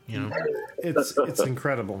 It's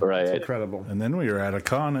incredible. Right. It's incredible. And then we were at a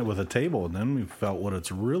con with a table, and then we felt what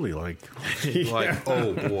it's really like. Like,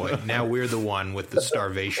 oh boy, now we're the one with the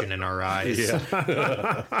starvation in our eyes.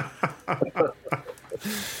 Yeah.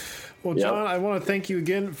 Well, John, I want to thank you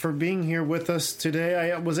again for being here with us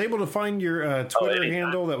today. I was able to find your Twitter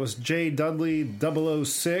handle. That was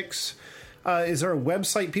JDudley006. Is there a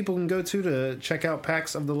website people can go to check out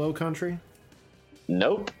Packs of the Lowcountry?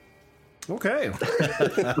 Nope. Okay.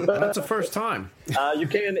 That's the first time. You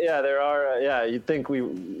can, there are, you'd think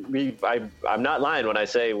I'm not lying when I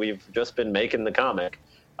say we've just been making the comic.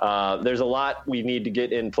 There's a lot we need to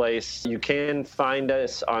get in place. You can find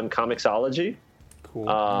us on Comixology. Cool.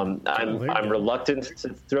 I'm reluctant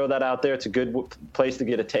to throw that out there. It's a good place to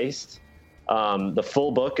get a taste. The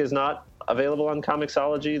full book is not available on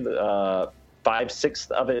Comixology.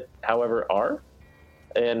 5/6 of it, however, are.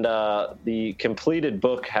 And the completed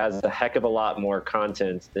book has a heck of a lot more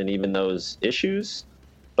content than even those issues.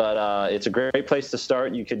 But it's a great place to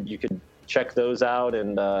start. You could check those out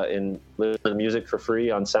and listen to the music for free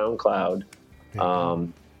on SoundCloud.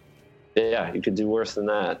 You could do worse than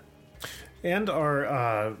that. And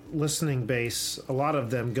our listening base, a lot of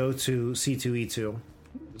them go to C2E2.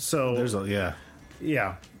 So there's you're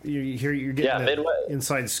getting the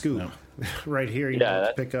inside scoop right here. You know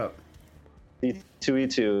to pick up.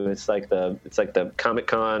 C2E2. It's like the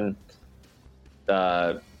Comic-Con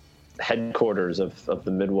headquarters of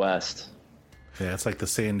the Midwest. Yeah, it's like the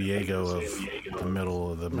San Diego of the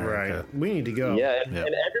middle of America. Right. We need to go. Yeah,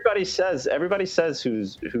 and everybody says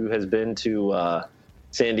who has been to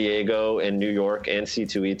San Diego and New York and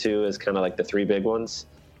C2E2 is kind of like the 3 big ones.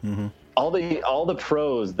 Mm-hmm. All the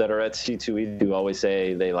pros that are at C2E2 always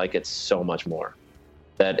say they like it so much more.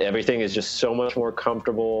 That everything is just so much more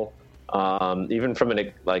comfortable. Even from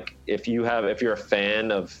if you're a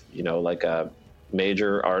fan of like a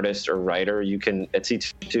major artist or writer, you can at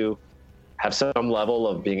C2E2 have some level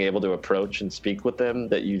of being able to approach and speak with them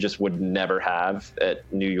that you just would never have at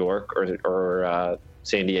New York or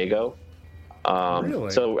San Diego.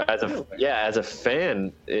 Really? So as a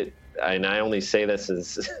fan, and I only say this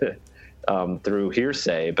as through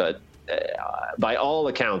hearsay, but by all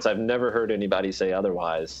accounts, I've never heard anybody say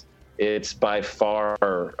otherwise. It's by far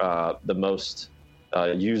the most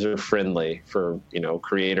user friendly for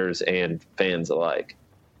creators and fans alike.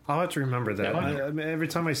 I'll have to remember that. Every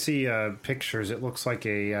time I see pictures, it looks like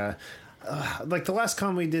like the last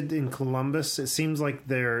con we did in Columbus, it seems like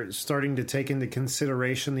they're starting to take into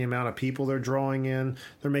consideration the amount of people they're drawing in.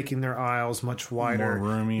 They're making their aisles much wider,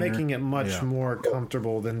 making it much more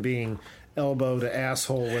comfortable than being elbow to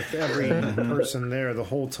asshole with every person there the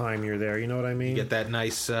whole time you're there. You know what I mean? You get that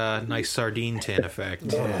nice sardine tin effect.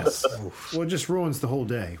 Yes. Well, it just ruins the whole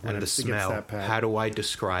day. And the smell. How do I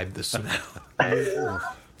describe the smell?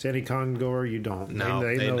 Sandy Condor, you don't. No,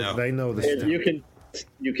 they know. They know the And stuff.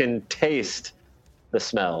 you can taste the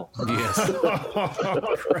smell. Yes.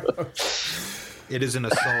 It is an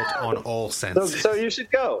assault on all senses. So you should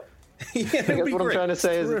go. Yeah, I guess what I'm trying to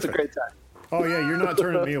say is it's a great time. Oh yeah, you're not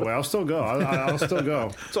turning me away. I'll still go. I'll still go.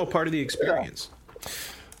 It's all part of the experience.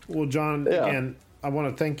 Well, John, again, I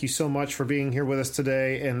want to thank you so much for being here with us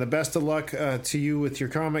today, and the best of luck to you with your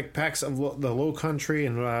comic packs of the Lowcountry,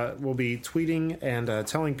 and we'll be tweeting and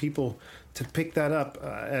telling people to pick that up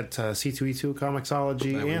at C2E2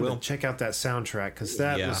 Comixology and check out that soundtrack, because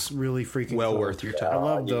that was really freaking well cool. worth your time. I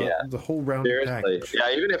love the whole rounded package.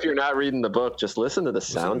 Yeah, even if you're not reading the book, just listen to the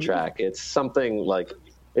soundtrack. It's something like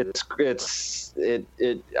I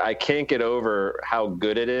can't get over how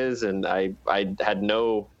good it is, and I had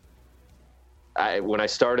when I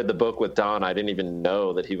started the book with Don, I didn't even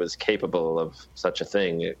know that he was capable of such a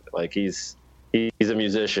thing. Like he's a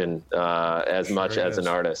musician as much as an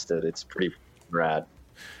artist. It's pretty rad.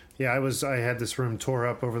 Yeah, I had this room tore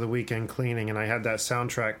up over the weekend cleaning, and I had that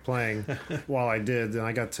soundtrack playing while I did, and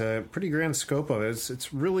I got a pretty grand scope of it.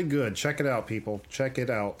 It's really good. Check it out, people. Check it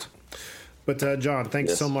out. But John,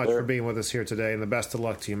 thanks so much for being with us here today, and the best of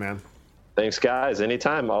luck to you, man. Thanks, guys.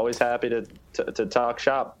 Anytime. Always happy to talk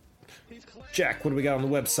shop. Jack, what do we got on the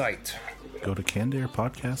website? Go to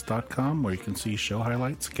cannedairpodcast.com, where you can see show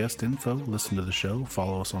highlights, guest info, listen to the show,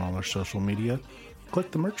 follow us on all our social media,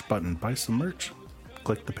 click the merch button, buy some merch,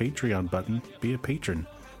 click the Patreon button, be a patron,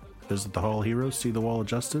 visit the Hall of Heroes, see the Wall of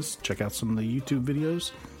Justice, check out some of the YouTube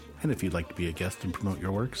videos, and if you'd like to be a guest and promote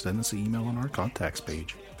your work, send us an email on our contacts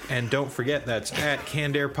page. And don't forget, that's at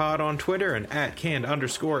CannedAirPod on Twitter and at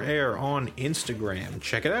 @canned_air on Instagram.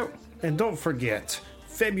 Check it out. And don't forget,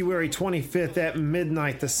 February 25th at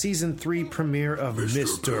midnight, the season 3 premiere of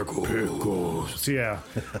Mr. Pickles. Yeah.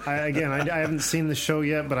 I haven't seen the show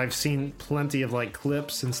yet, but I've seen plenty of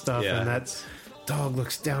clips and stuff, and that dog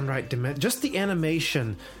looks downright demented. Just the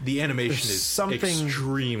animation. The animation is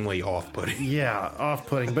extremely off-putting. Yeah,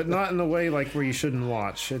 off-putting, but not in a way where you shouldn't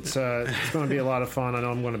watch. It's going to be a lot of fun. I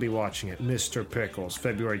know I'm going to be watching it. Mr. Pickles,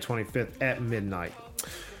 February 25th at midnight.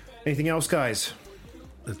 Anything else, guys?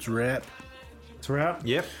 It's a wrap. It's a wrap?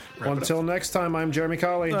 Yep. Until next time, I'm Jeremy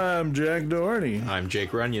Colley. I'm Jack Doherty. I'm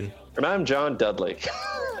Jake Runyon. And I'm John Dudley.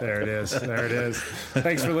 There it is. There it is.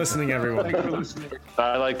 Thanks for listening, everyone.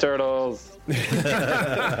 I like turtles.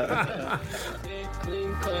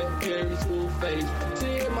 Clean cut, very smooth face.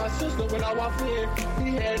 Seeing my sister when I walked in,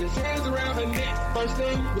 he had his hands around her neck. First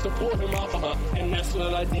thing was to pull him off of her, and that's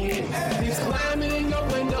what I did. He's climbing in your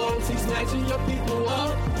windows, he's snatching your people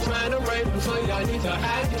up, trying to rape them, so y'all need to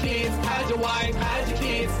hide your kids, hide your wife, hide your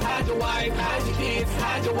kids, hide your wife, hide your kids,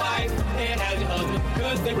 hide your wife, and hide your husband,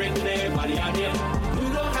 cause they raping everybody out here. You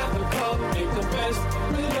don't have to come and confess,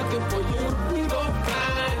 we're looking for you, we gon'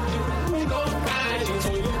 find you, we gon' find you,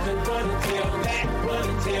 so you can run and tell that, run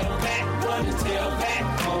and tell that, run and tell that,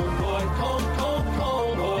 homeboy,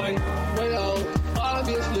 homeboy. Well,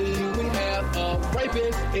 obviously we have a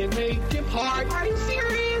rapist in Macon Park. Are you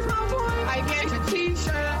serious, my boy? I get your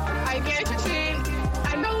t-shirt, I get your chick.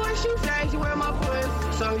 I know what she says, you wear my puss,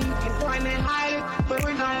 so you can run and hide, but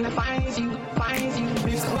we're gonna find you, find you.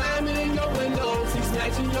 He's climbing in your windows, he's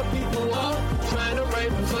snatching your people up, trying to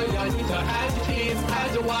rape them, so y'all need to hide your kids,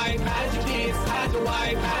 hide your wife, hide your kids, hide your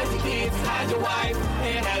wife, hide your kids, hide your wife,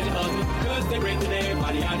 and hide your husband, cause they raping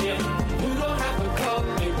everybody out here. You don't have to come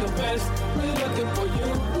and confess, we're looking for you,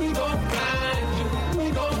 we gon' find you, we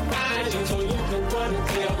gon' find you, so you can run and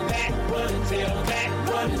tell that, run and tell that,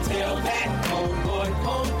 run and tell that, homeboy,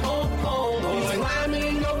 homeboy. He's climbing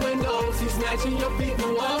in your windows, he's snatching your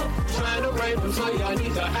people up, trying to rape them, so y'all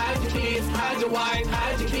need to hide your kids, hide your wife,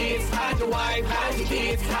 hide your kids, hide your wife, hide your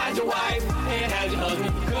kids, hide your wife, and hide your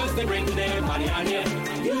husband, cause they raping everybody out here.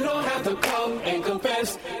 You don't have to come and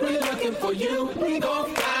confess, we're looking for you, we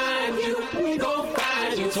gon' find you, we gon'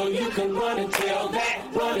 find you, so you can run and tell that,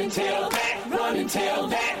 run and tell that, run and tell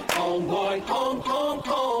that, homeboy,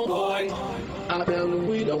 homeboy. Our family,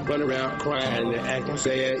 we don't run around crying and acting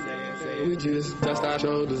sad. We just dust our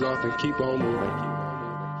shoulders off and keep on moving.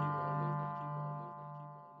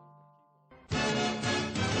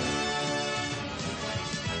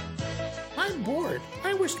 I'm bored.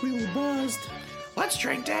 I wished we were buzzed. Let's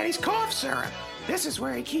drink Daddy's cough syrup. This is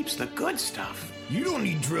where he keeps the good stuff. You don't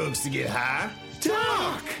need drugs to get high.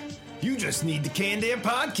 Doc! You just need the Canned Air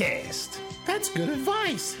Podcast. That's good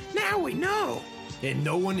advice. Now we know. And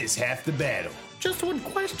no one is half the battle. Just one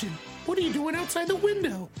question. What are you doing outside the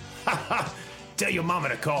window? Ha ha! Tell your mama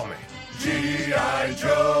to call me. G.I.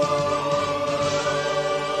 Joe!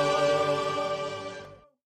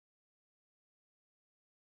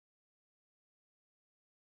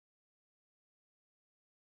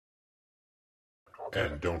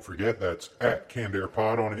 And don't forget, that's at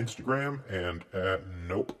CannedAirPod on Instagram and at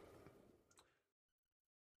Nope.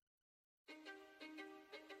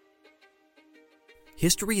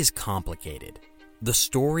 History is complicated. The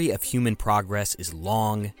story of human progress is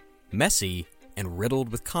long, messy, and riddled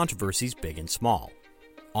with controversies big and small.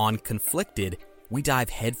 On Conflicted, we dive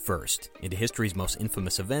headfirst into history's most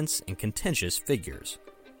infamous events and contentious figures.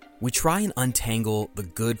 We try and untangle the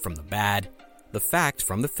good from the bad, the fact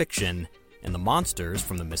from the fiction, and the monsters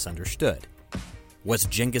from the misunderstood. Was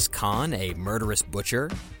Genghis Khan a murderous butcher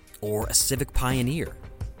or a civic pioneer?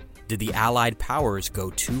 Did the Allied powers go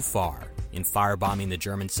too far in firebombing the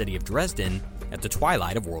German city of Dresden at the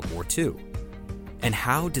twilight of World War II? And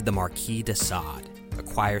how did the Marquis de Sade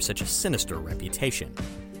acquire such a sinister reputation?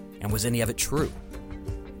 And was any of it true?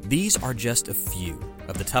 These are just a few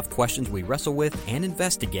of the tough questions we wrestle with and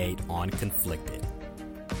investigate on Conflicted.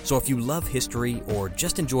 So if you love history or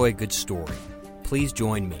just enjoy a good story, please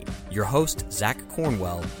join me, your host, Zach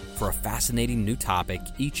Cornwell, for a fascinating new topic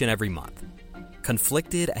each and every month.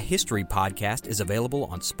 Conflicted, a history podcast, is available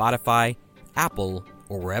on Spotify, Apple,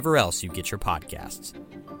 or wherever else you get your podcasts.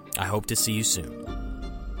 I hope to see you soon.